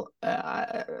Nepal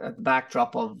at the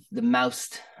backdrop of the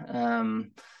Moust.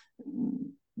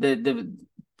 The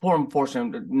poor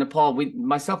unfortunate Nepal.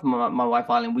 Myself and my wife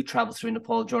Eileen, we traveled through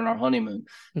Nepal during our honeymoon,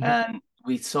 and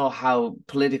we saw how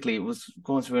politically it was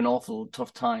going through an awful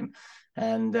tough time,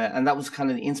 and that was kind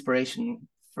of the inspiration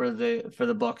for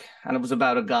the book. And it was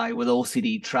about a guy with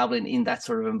OCD traveling in that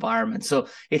sort of environment. So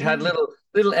it had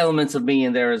little elements of me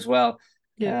in there as well.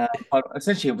 Yeah. But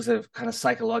essentially it was a kind of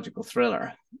psychological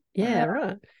thriller. Yeah,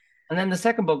 right. And then the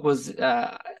second book was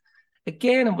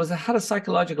again, it had a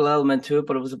psychological element to it,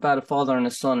 but it was about a father and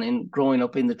a son in growing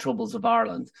up in the troubles of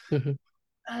Ireland. Mhm.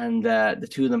 And the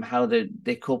two of them, how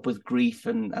they cope with grief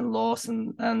and loss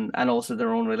and also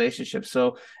their own relationship.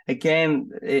 So again,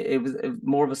 it was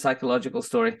more of a psychological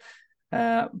story,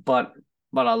 but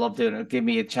I love doing it. It gave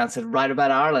me a chance to write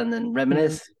about Ireland and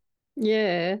reminisce.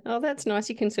 Yeah. Oh, that's nice.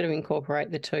 You can sort of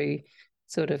incorporate the two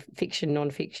sort of fiction,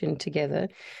 non-fiction together.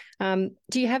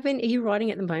 Do you have any, are you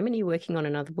writing at the moment? Are you working on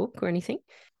another book or anything?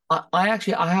 I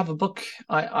actually I have a book.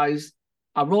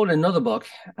 I wrote another book,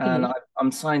 and Mhm.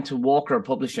 I'm signed to Walker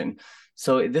Publishing.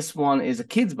 So this one is a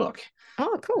kid's book.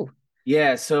 Oh, cool.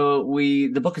 Yeah, so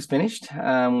the book is finished.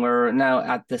 We're now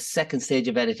at the second stage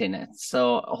of editing it.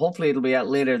 So hopefully it'll be out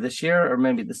later this year or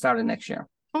maybe the start of next year.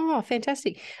 Oh,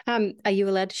 fantastic. Are you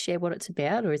allowed to share what it's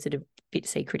about, or is it a bit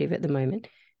secretive at the moment?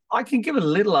 I can give it a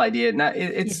little idea. Now Yeah.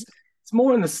 it's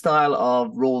more in the style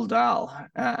of Roald Dahl,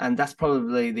 and that's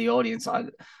probably the audience.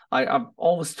 I've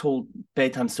always told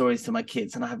bedtime stories to my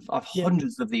kids, and I've Yeah.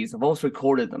 hundreds of these. I've also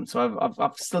recorded them, so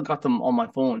I've still got them on my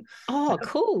phone. Oh,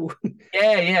 cool.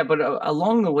 Yeah. But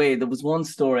along the way, there was one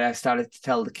story I started to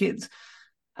tell the kids,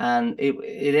 and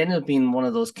it ended up being one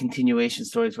of those continuation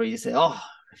stories where you say, "Oh,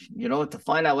 to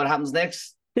find out what happens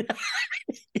next,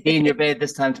 be in your bed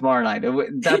this time tomorrow night."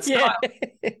 That's Yeah.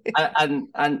 and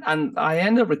I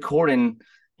ended up recording,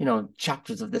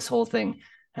 chapters of this whole thing,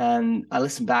 and I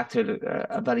listened back to it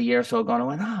about a year or so ago, and I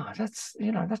went, "Oh, that's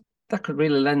that could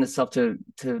really lend itself to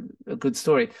a good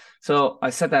story." So I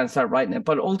sat down and started writing it.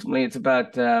 But ultimately, it's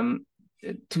about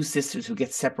two sisters who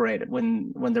get separated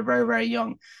when they're very, very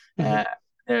young. Mhm.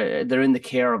 They're in the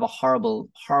care of a horrible,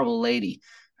 horrible lady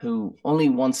who only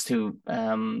wants to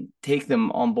take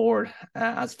them on board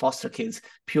as foster kids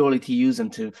purely to use them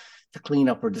to clean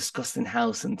up her disgusting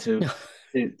house and to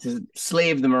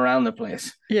slave them around the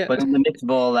place. Yeah. But in the midst of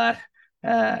all that,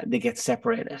 they get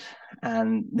separated,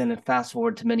 and then it fast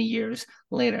forward to many years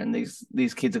later, and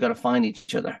these kids have got to find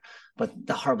each other, but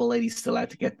the horrible lady's still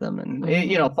out to get them, and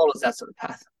it follows that sort of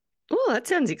path. Oh, that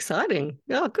sounds exciting.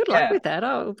 Oh, good luck Yeah. with that.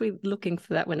 I'll be looking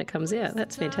for that when it comes out.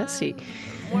 That's fantastic.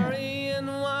 Worry and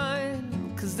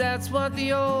whine, 'cause that's what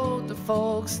the older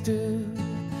folks do.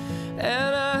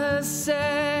 And I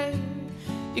say,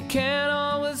 you can't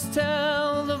always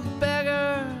tell the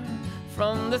beggar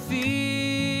from the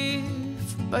thief,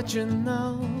 but you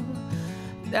know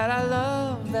that I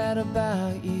love that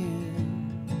about you.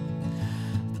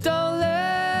 Don't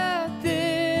let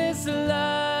this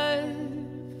life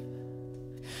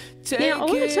take Now, I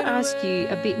wanted to it ask you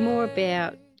a bit more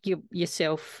about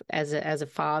yourself as a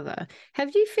father.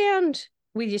 Have you found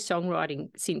with your songwriting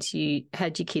since you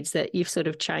had your kids that you've sort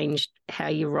of changed how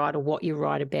you write or what you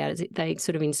write about? Is it they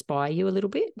sort of inspire you a little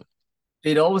bit?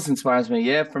 It always inspires me.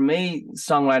 Yeah, for me,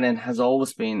 songwriting has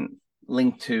always been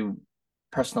linked to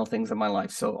personal things in my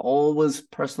life. So always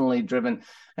personally driven.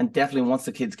 And definitely once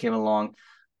the kids came along,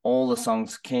 all the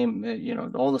songs came,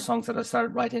 all the songs that I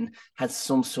started writing had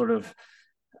some sort of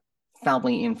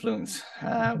family influence,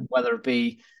 whether it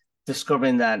be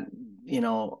discovering that,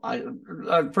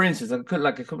 for instance, I could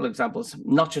like a couple of examples.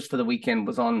 Not Just for the Weekend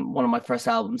was on one of my first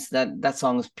albums. That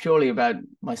song is purely about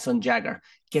my son Jagger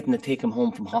getting to take him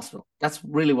home from hospital. That's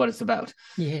really what it's about.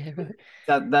 Yeah, right.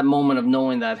 That moment of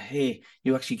knowing that, hey,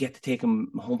 you actually get to take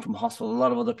him home from hospital. A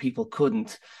lot of other people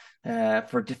couldn't.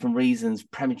 For different reasons,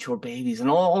 premature babies and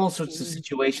all sorts of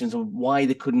situations of why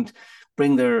they couldn't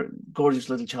bring their gorgeous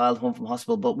little child home from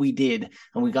hospital, but we did,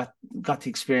 and we got to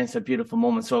experience that beautiful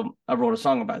moment. So I wrote a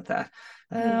song about that.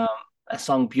 A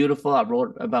song Beautiful I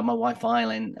wrote about my wife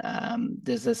Eileen.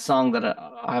 There's a song that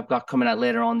I've got coming out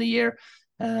later on the year,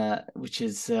 which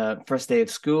is First Day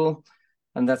of School,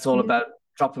 and that's all about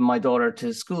dropping my daughter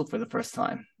to school for the first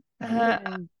time.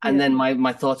 And then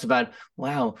my thoughts about,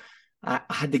 wow, I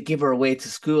had to give her away to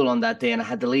school on that day, and I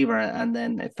had to leave her, and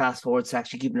then it fast forwards to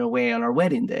actually giving her away on our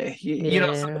wedding day. It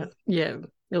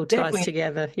all ties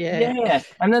together. Yeah.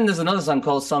 And then there's another song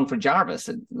called "Song for Jarvis."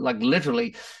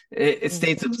 Literally, it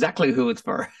states exactly who it's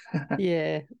for.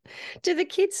 Yeah. Do the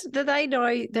kids, do they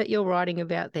know that you're writing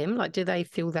about them? Like, do they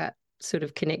feel that sort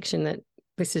of connection that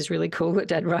this is really cool that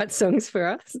Dad writes songs for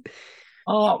us?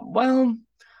 Oh well,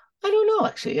 I don't know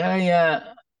actually.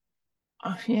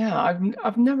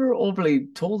 I've never overly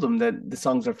told them that the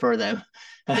songs are for them.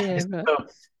 Yeah, right.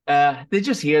 So they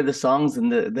just hear the songs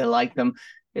and they like them.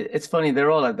 It's funny,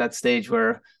 they're all at that stage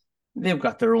where they've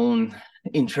got their own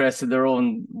interests and their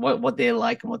own what they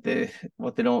like and what they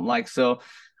don't like. So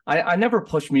I never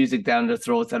push music down their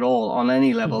throats at all on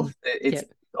any level. It's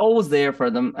always there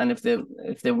for them, and if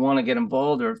they want to get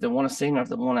involved or if they want to sing or if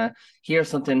they want to hear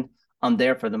something, I'm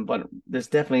there for them, but there's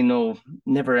definitely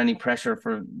never any pressure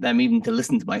for them even to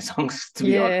listen to my songs, to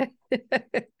be honest.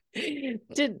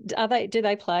 Do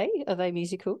they play? Are they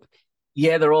musical?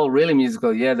 Yeah, they're all really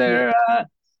musical. Yeah,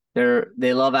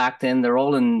 they love acting. They're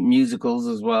all in musicals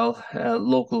as well,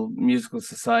 local musical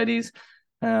societies.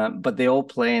 But they all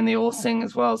play and they all sing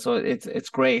as well. So it's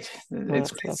great.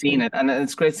 It's great seeing it, and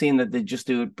it's great seeing that they just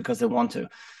do it because they want to.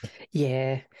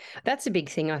 Yeah, that's a big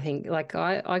thing, I think. Like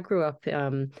I grew up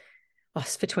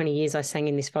for 20 years I sang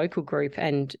in this vocal group,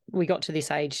 and we got to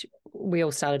this age, we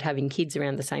all started having kids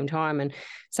around the same time, and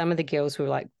some of the girls were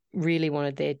like really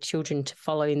wanted their children to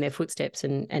follow in their footsteps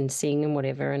and sing and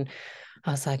whatever. And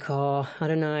I was like, oh, I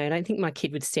don't know. I don't think my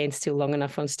kid would stand still long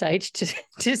enough on stage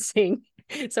to sing.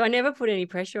 So I never put any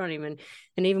pressure on him. And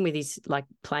even with his like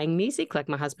playing music, like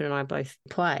my husband and I both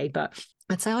play, but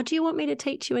I'd say, oh, do you want me to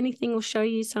teach you anything or show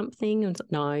you something? And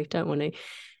no, don't want to.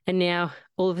 And now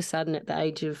all of a sudden at the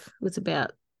age of, it was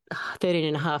about 13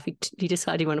 and a half, he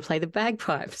decided he wanted to play the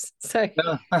bagpipes. So,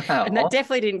 and that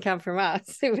definitely didn't come from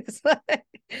us. It was like,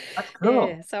 that's cool.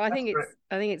 Yeah. So I think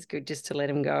it's good just to let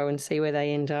them go and see where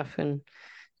they end up. And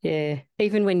yeah,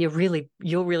 even when you're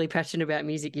really passionate about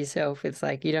music yourself, it's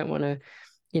like you don't want to,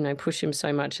 push them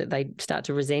so much that they start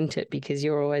to resent it because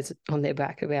you're always on their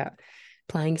back about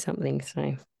playing something.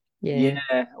 So yeah.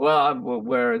 Yeah. Well,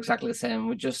 we're exactly the same.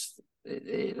 We just,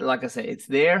 like I say, it's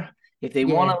there. If they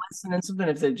want to listen in something,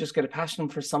 if they just get a passion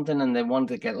for something and they want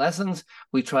to get lessons,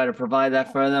 we try to provide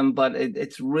that for them. But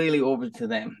it's really over to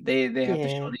them. They have to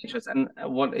show the interest. And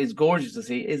what is gorgeous to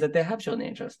see is that they have shown the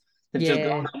interest. They've just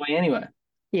gone that way anyway.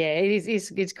 Yeah,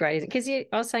 it's great because I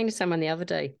was saying to someone the other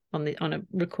day on a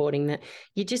recording that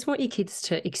you just want your kids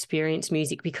to experience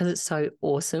music because it's so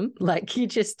awesome. Like you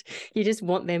just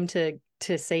want them to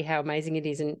see how amazing it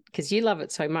is, and because you love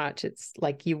it so much, it's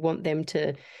like you want them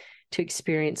to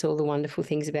experience all the wonderful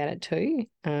things about it too.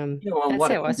 That's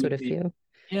how I sort of feel.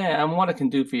 Yeah, and what it can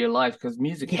do for your life, because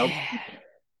music helps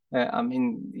people. I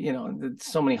mean,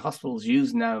 so many hospitals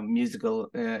use now music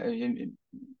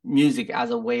as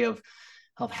a way of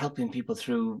helping people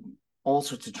through all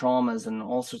sorts of traumas and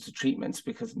all sorts of treatments,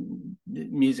 because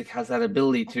music has that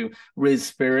ability to raise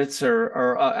spirits,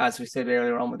 or as we said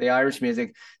earlier on with the Irish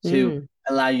music, to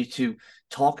allow you to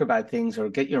talk about things or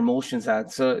get your emotions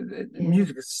out. So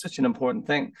music is such an important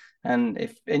thing. And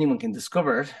if anyone can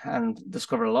discover it and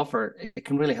discover a love for it, it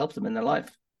can really help them in their life.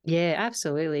 Yeah,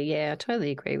 absolutely. Yeah, I totally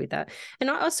agree with that.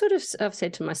 And I sort of, I've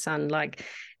said to my son, like,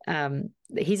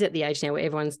 he's at the age now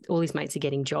where all his mates are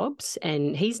getting jobs,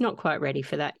 and he's not quite ready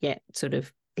for that yet.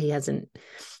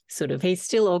 He's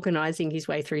still organising his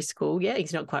way through school. Yeah,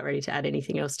 he's not quite ready to add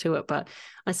anything else to it. But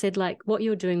I said, like, what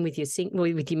you're doing with your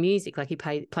music, like he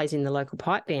plays in the local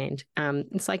pipe band.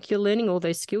 It's like you're learning all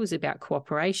those skills about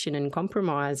cooperation and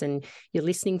compromise, and you're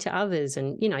listening to others,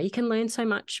 and you can learn so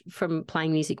much from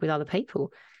playing music with other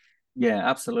people. Yeah,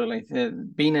 absolutely.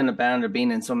 Being in a band or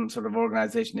being in some sort of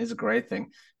organization is a great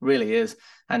thing, really is.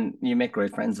 And you make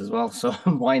great friends as well. So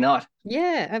why not?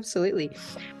 Yeah, absolutely.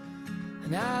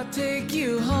 And I'll take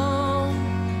you home,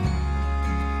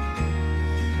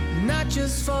 not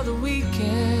just for the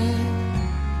weekend.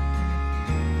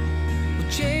 We'll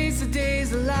chase the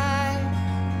days of life,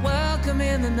 welcome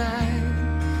in the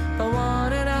night, by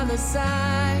one another's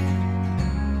side.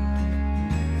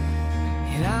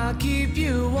 And I'll keep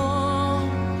you warm,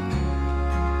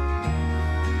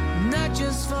 not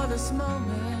just for this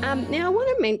moment. Now I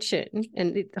want to mention,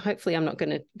 and hopefully I'm not going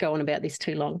to go on about this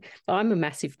too long, but I'm a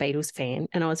massive Beatles fan,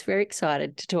 and I was very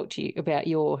excited to talk to you about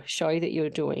your show that you're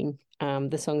doing,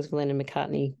 the Songs of Lennon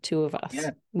McCartney, Two of Us,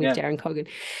 with Darren Coggan.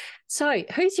 So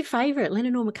who's your favourite,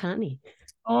 Lennon or McCartney?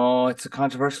 Oh, it's a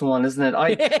controversial one, isn't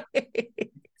it?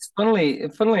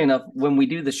 Funnily enough, when we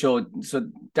do the show, so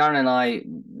Darren and I,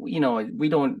 we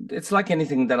don't, it's like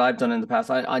anything that I've done in the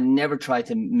past. I never try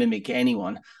to mimic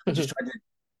anyone. I just try to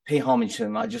pay homage to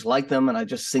them. I just like them and I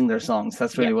just sing their songs.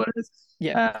 That's really what it is.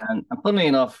 Yeah. And funnily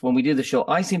enough, when we do the show,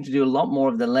 I seem to do a lot more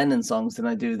of the Lennon songs than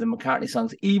I do the McCartney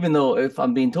songs, even though, if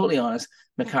I'm being totally honest,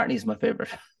 McCartney's my favorite.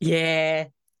 Yeah.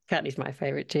 McCartney's my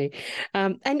favorite too.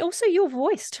 And also your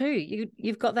voice too.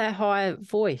 You've got that high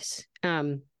voice,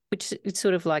 which it's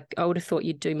sort of like, I would have thought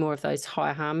you'd do more of those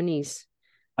high harmonies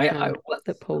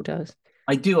that Paul does.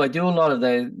 I do a lot of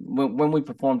when we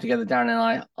perform together, Darren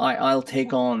and I'll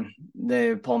take on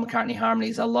the Paul McCartney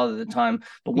harmonies a lot of the time.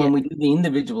 But when we do the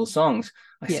individual songs,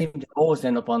 I seem to always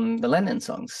end up on the Lennon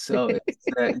songs. So it's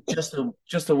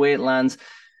just the way it lands.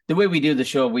 The way we do the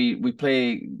show, we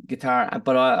play guitar,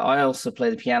 but I also play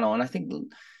the piano. And I think,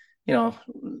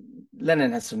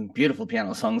 Lennon has some beautiful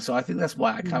piano songs. So I think that's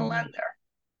why I kind of land there.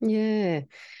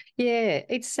 Yeah.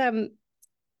 It's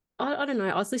I don't know.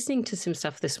 I was listening to some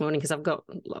stuff this morning because I got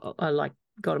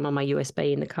them on my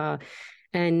USB in the car,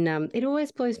 and it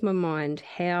always blows my mind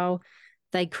how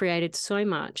they created so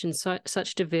much and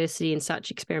such diversity and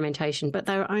such experimentation, but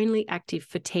they were only active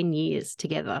for 10 years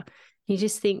together. You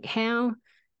just think, how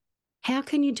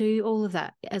can you do all of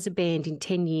that as a band in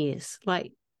 10 years?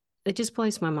 Like, it just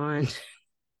blows my mind.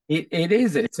 It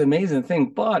is. It's an amazing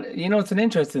thing. But, it's an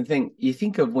interesting thing. You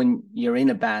think of when you're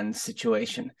in a band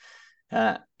situation,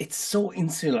 it's so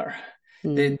insular.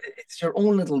 It's your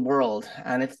own little world.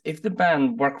 And if the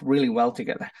band work really well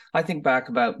together, I think back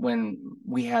about when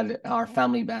we had our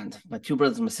family band, my two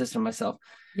brothers, my sister, and myself.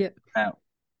 Yeah.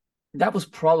 That was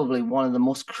probably one of the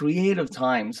most creative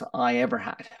times I ever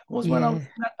had, was when I was in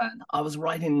that band. I was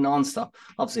writing nonstop.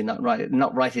 Obviously not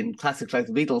writing classics like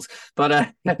the Beatles,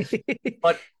 but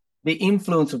but the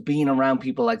influence of being around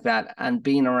people like that and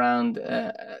being around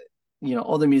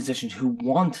other musicians who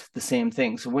want the same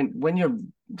thing. So when you're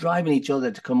driving each other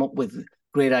to come up with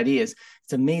great ideas,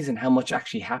 it's amazing how much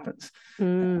actually happens.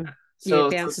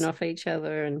 Bouncing off each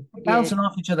other and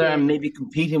and maybe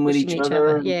competing with each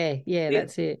other. Yeah,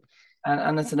 that's it.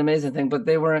 And it's an amazing thing. But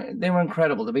they were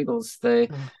incredible. The Beatles,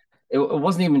 it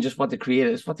wasn't even just what they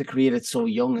created; it's what they created so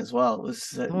young as well. It was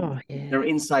their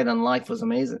insight on life was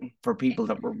amazing for people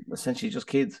that were essentially just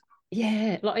kids.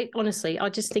 Yeah, like honestly, I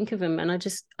just think of them and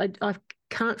I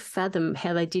can't fathom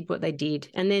how they did what they did,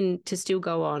 and then to still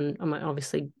go on. I mean,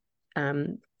 obviously,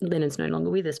 Lennon's no longer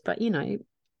with us, but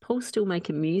Paul's still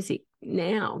making music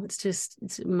now. It's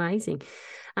amazing.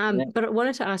 But I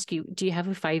wanted to ask you, do you have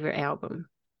a favorite album?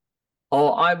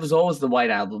 Oh, I was always the White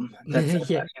Album. That's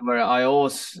where I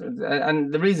always, and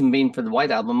the reason being for the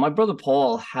White Album, my brother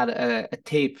Paul had a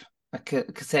tape, a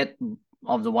cassette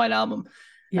of the White Album.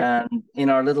 Yeah. And in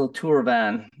our little tour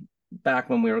van back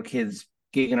when we were kids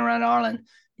gigging around Ireland,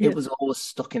 it was always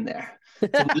stuck in there.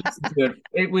 So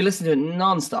we listened to it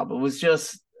nonstop. It was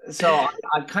just, so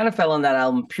I kind of fell on that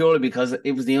album purely because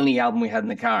it was the only album we had in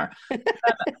the car.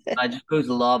 I just grew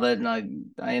to love it,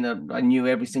 and I knew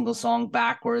every single song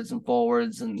backwards and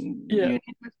forwards, and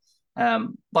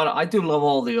but I do love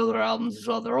all the other albums as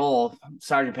well. They're all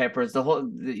Sgt. Pepper's,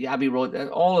 the Abbey Road,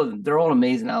 they're all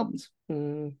amazing albums.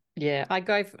 Yeah, I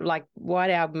go for like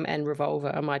White Album and Revolver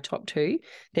are my top two.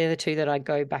 They're the two that I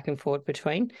go back and forth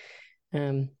between.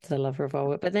 So I love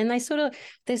Revolver, but then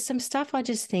there's some stuff I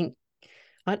just think.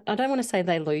 I don't want to say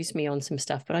they lose me on some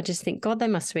stuff, but I just think, God, they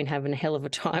must have been having a hell of a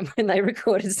time when they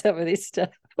recorded some of this stuff.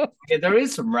 Yeah, there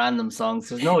is some random songs.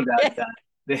 There's no doubt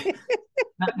that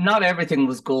not everything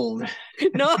was gold.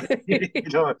 No, they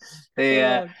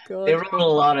wrote a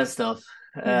lot of stuff.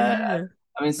 I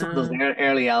mean, some of those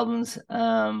early albums.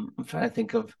 I'm trying to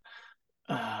think of.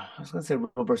 I was going to say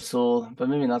Rubber Soul, but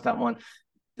maybe not that one.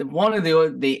 One of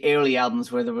the early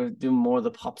albums where they were doing more of the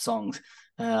pop songs.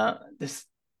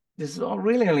 There's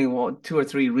really only 2 or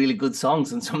 3 really good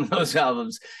songs in some of those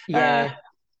albums. Yeah.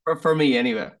 For me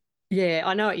anyway. Yeah,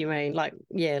 I know what you mean. Like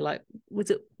was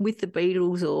it With the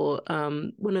Beatles or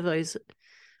one of those?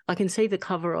 I can see the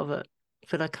cover of it,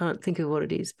 but I can't think of what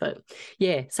it is. But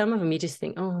yeah, some of them you just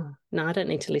think, oh, no, I don't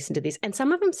need to listen to this. And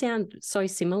some of them sound so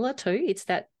similar too. It's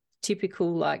that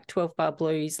typical like 12-bar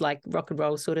blues, like rock and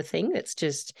roll sort of thing. It's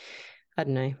just, I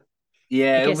don't know.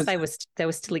 Yeah, I guess they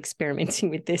were still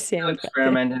experimenting with their sound.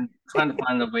 Experimenting, trying to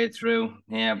find their way through.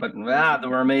 Yeah, but they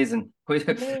were amazing. We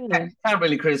can't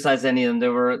really criticize any of them. They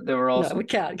were awesome. No, we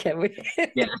can't, can we?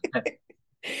 Yeah.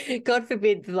 God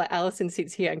forbid, like Alison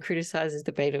sits here and criticizes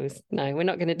the Beatles. No, we're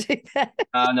not going to do that.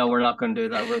 No, we're not going to do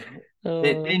that.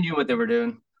 They knew what they were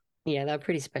doing. Yeah, they were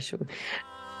pretty special.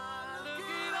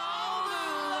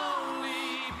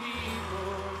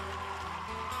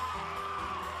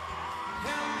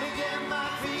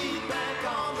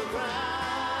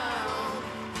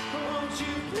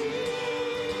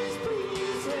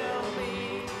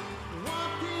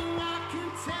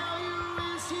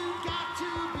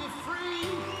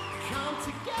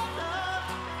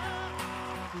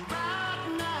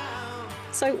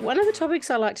 So one of the topics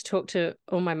I like to talk to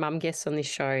all my mum guests on this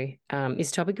show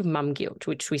is the topic of mum guilt,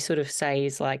 which we sort of say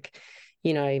is like,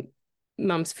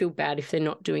 mums feel bad if they're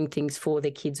not doing things for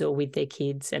their kids or with their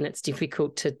kids, and it's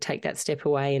difficult to take that step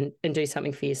away and do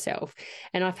something for yourself.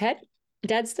 And I've had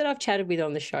dads that I've chatted with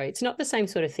on the show. It's not the same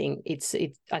sort of thing. It's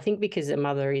I think because a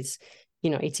mother is,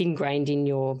 it's ingrained in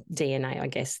your DNA, I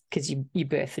guess, because you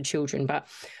birth the children. But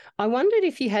I wondered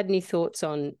if you had any thoughts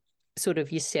on sort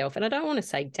of yourself, and I don't want to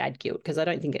say dad guilt because I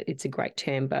don't think it's a great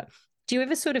term, but do you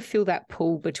ever sort of feel that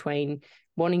pull between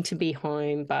wanting to be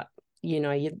home, but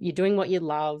you're doing what you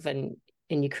love and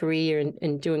your career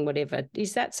and doing whatever?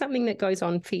 Is that something that goes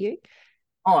on for you?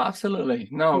 Oh, absolutely.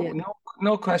 No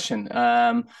no question.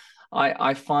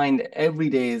 I find every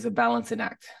day is a balancing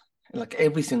act, like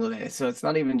every single day. So it's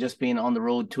not even just being on the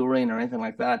road touring or anything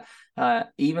like that.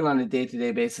 Even on a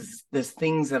day-to-day basis, there's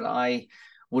things that I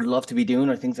would love to be doing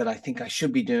or things that I think I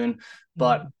should be doing,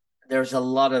 but there's a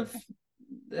lot of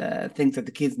things that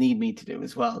the kids need me to do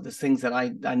as well. There's things that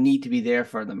I need to be there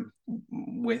for them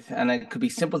with, and it could be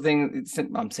simple things.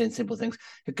 I'm saying simple things.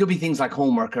 It could be things like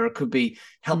homework, or it could be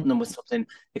helping them with something.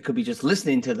 It could be just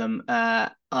listening to them.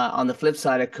 On the flip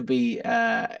side, it could be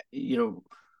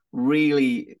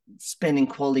really spending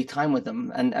quality time with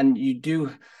them. And you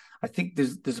do. I think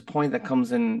there's a point that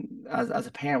comes in as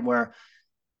a parent where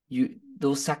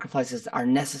those sacrifices are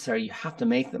necessary. You have to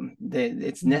make them.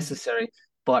 It's necessary,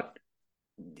 but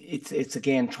it's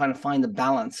again trying to find the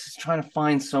balance, trying to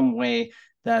find some way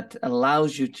that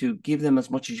allows you to give them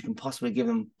as much as you can possibly give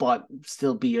them, but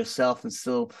still be yourself and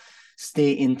still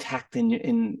stay intact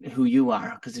in who you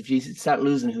are. Because if you start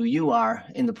losing who you are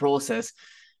in the process,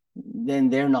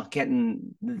 then they're not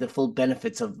getting the full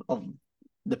benefits of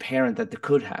the parent that they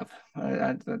could have.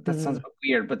 That sounds a bit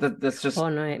weird, but that's just... Oh,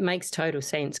 no, it makes total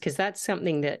sense, because that's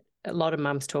something that a lot of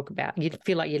mums talk about. You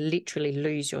feel like you literally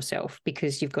lose yourself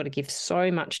because you've got to give so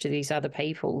much to these other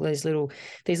people, these little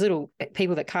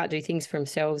people that can't do things for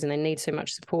themselves, and they need so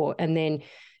much support. And then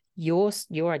your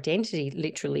identity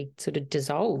literally sort of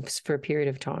dissolves for a period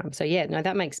of time. So yeah, no,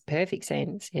 that makes perfect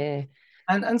sense. Yeah.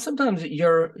 And sometimes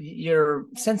your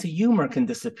sense of humor can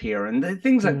disappear and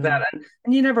things like that.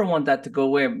 And you never want that to go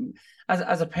away.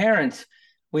 As a parent,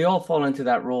 we all fall into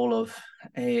that role of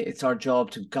it's our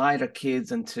job to guide our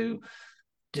kids and to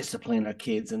discipline our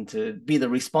kids and to be the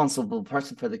responsible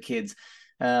person for the kids.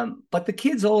 But the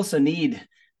kids also need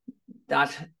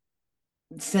that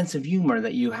sense of humor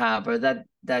that you have, or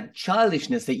that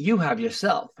childishness that you have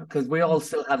yourself, because we all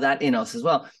still have that in us as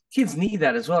well. Kids need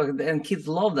that as well, and kids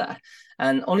love that.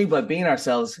 And only by being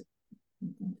ourselves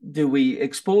do we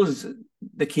expose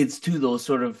the kids to those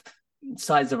sort of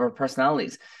sides of our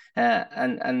personalities.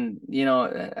 And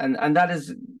that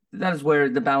is where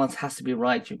the balance has to be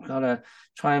right. You've got to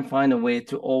try and find a way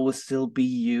to always still be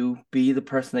you, be the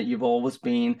person that you've always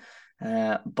been,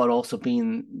 but also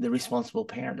being the responsible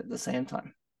parent at the same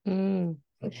time.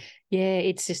 Yeah,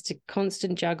 it's just a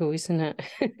constant juggle, isn't it?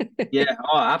 Yeah,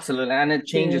 oh, absolutely. And it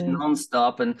changes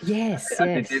nonstop. And yes, as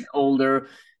they get older,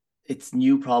 it's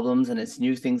new problems and it's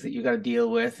new things that you got to deal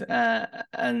with.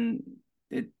 And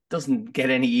it doesn't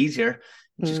get any easier.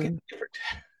 It just gets different.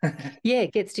 Yeah,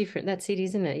 it gets different. That's it,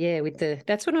 isn't it? Yeah,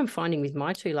 that's what I'm finding with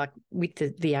my two, like with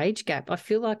the age gap. I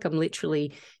feel like I'm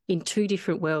literally in two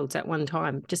different worlds at one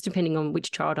time, just depending on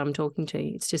which child I'm talking to.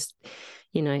 It's just,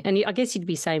 and I guess you'd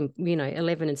be saying,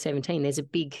 11 and 17, there's a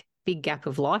big gap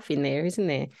of life in there, isn't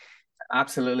there?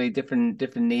 Absolutely. Different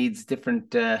needs, different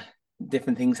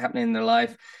things happening in their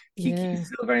life. Kiki's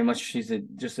still very much, she's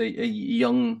just a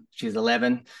young, she's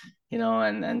 11.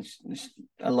 And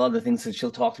a lot of the things that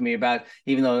she'll talk to me about,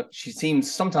 even though she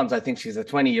seems, sometimes I think she's a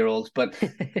 20-year-old, but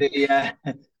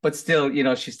but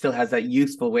still, she still has that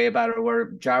youthful way about her,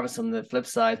 where Jarvis, on the flip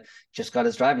side, just got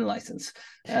his driving license.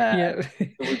 So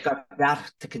we've got that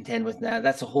to contend with now.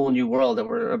 That's a whole new world that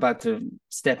we're about to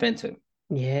step into.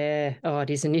 Yeah. Oh, it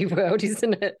is a new world,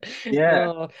 isn't it? Yeah.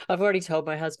 Oh, I've already told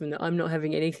my husband that I'm not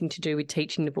having anything to do with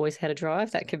teaching the boys how to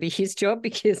drive. That could be his job,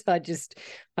 because I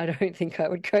don't think I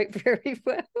would cope very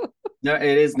well. No,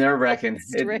 it is nerve-wracking.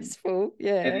 Stressful.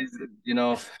 It is,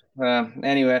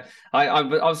 anyway, I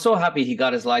was so happy he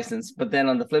got his license, but then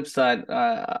on the flip side,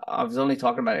 I was only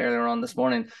talking about earlier on this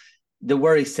morning, the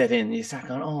worry set in. You start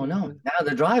going, oh no, now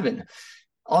they're driving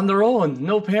on their own,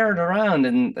 no parent around,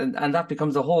 and that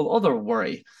becomes a whole other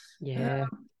worry. Yeah.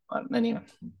 Anyway,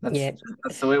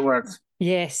 that's the way it works.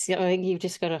 Yes, I think you've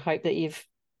just got to hope that you've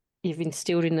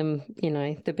instilled in them,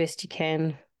 the best you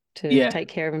can to take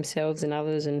care of themselves and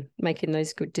others, and making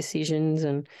those good decisions.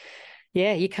 And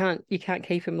you can't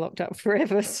keep them locked up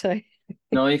forever. So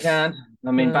no, you can't.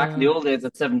 I mean, back in the old days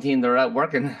at 17, they're out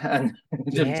working, and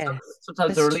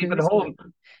sometimes they're leaving home.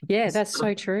 Yeah, that's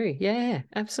so true. Yeah,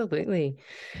 absolutely.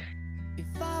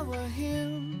 If I were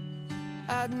him,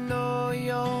 I'd know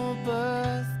your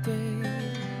birthday,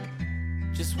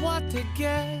 just what to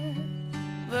get,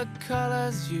 the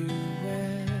colors you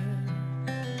wear.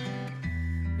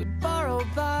 We'd borrow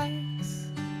bikes,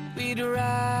 we'd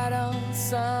ride on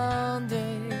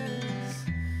Sundays,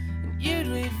 and you'd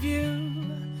review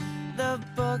the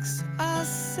books I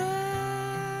said.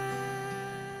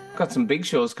 Got some big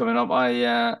shows coming up.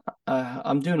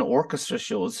 I'm doing orchestra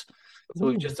shows. So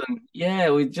we've just done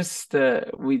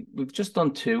we've just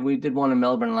done two. We did one in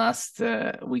Melbourne last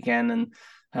weekend, and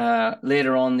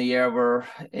Later on in the year, we're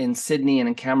in Sydney and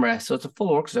in Canberra. So it's a full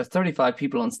orchestra, 35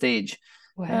 people on stage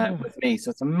with me.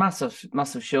 So it's a massive,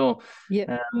 massive show.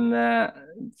 Yeah. And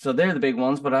so they're the big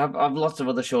ones, but I've lots of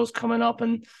other shows coming up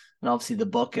and obviously the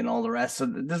book and all the rest. So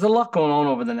there's a lot going on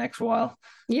over the next while.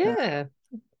 Yeah.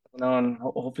 And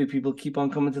hopefully people keep on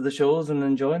coming to the shows and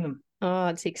enjoying them. Oh,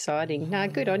 it's exciting. No,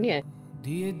 good on you. Do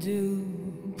you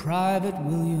do Private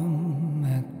William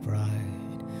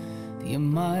McBride? Do you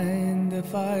mind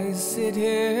if I sit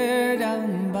here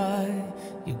down by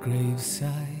your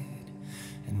graveside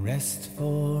and rest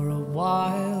for a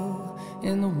while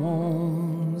in the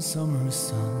warm summer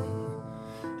sun?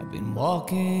 I've been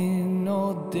walking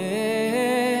all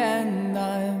day and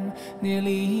I'm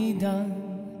nearly done.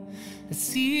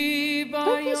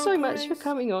 Thank you so much for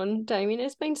coming on, Damien.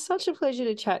 It's been such a pleasure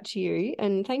to chat to you,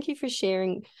 and thank you for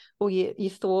sharing all your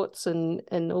thoughts and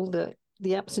all the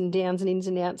ups and downs and ins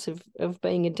and outs of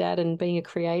being a dad and being a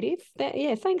creative.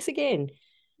 Thanks again.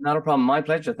 Not a problem. My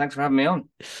pleasure. Thanks for having me on.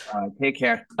 Take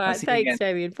care. All I'll right, see you thanks, again.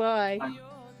 Damien. Bye. Bye.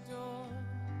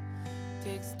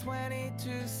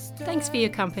 Thanks for your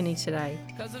company today.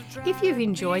 If you've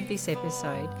enjoyed this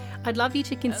episode, I'd love you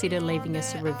to consider leaving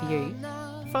us a review,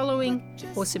 following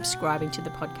or subscribing to the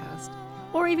podcast,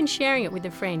 or even sharing it with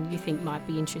a friend you think might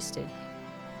be interested.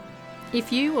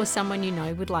 If you or someone you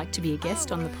know would like to be a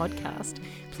guest on the podcast,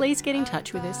 please get in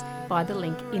touch with us via the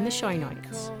link in the show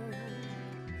notes.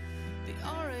 The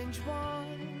orange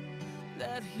one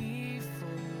that he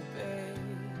forbade.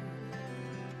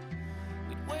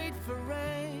 We'd wait for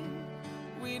rain,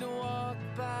 we'd walk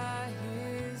by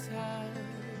his house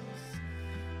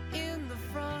in the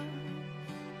front,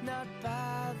 not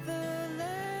by the lake.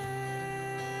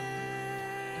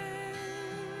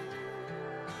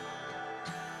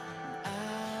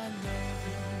 I know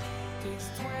it takes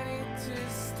 22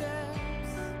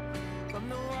 steps from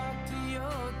the walk to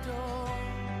your door.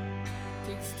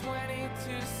 Takes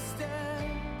 22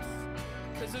 steps,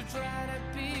 'cause I've tried it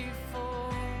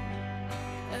before.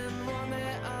 And one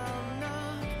day I'll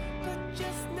knock, but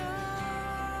just knock,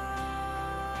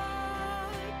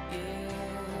 yeah.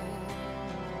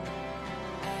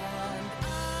 And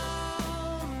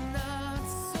I'm not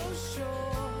so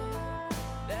sure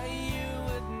that you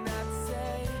would not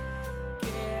say,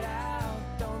 get out,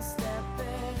 don't step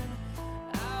in.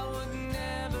 I would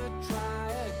never try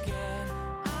again.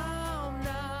 I'm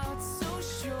not so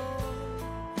sure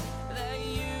that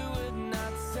you would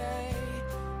not say,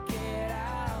 get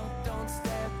out, don't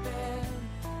step in.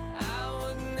 I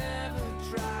would never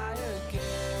try again.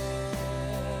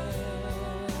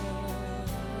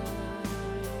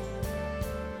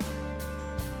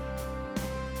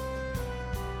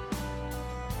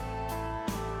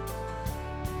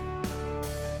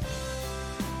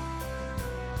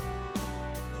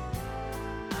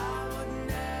 I would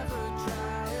never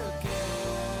try again.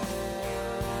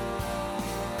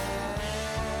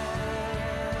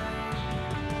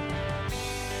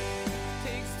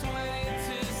 Takes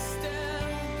 22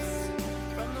 steps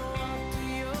from the walk to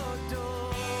your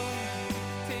door.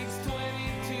 Takes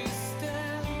 22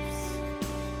 steps,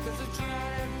 'cause I've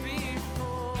tried it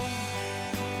before.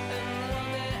 And one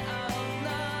day I'll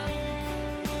knock,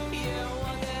 yeah,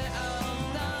 one day I'll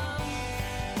knock.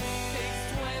 Takes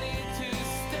 22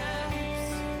 steps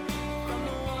from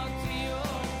the walk to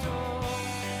your door.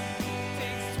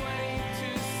 Takes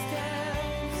 22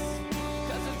 steps,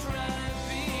 'cause I've tried it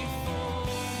before.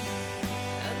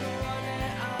 And one day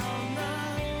I'll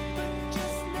knock, but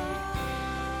just knock,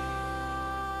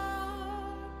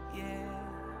 yeah.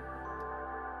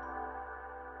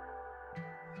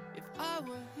 If I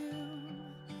were you,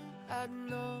 I'd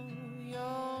know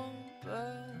your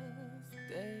birth.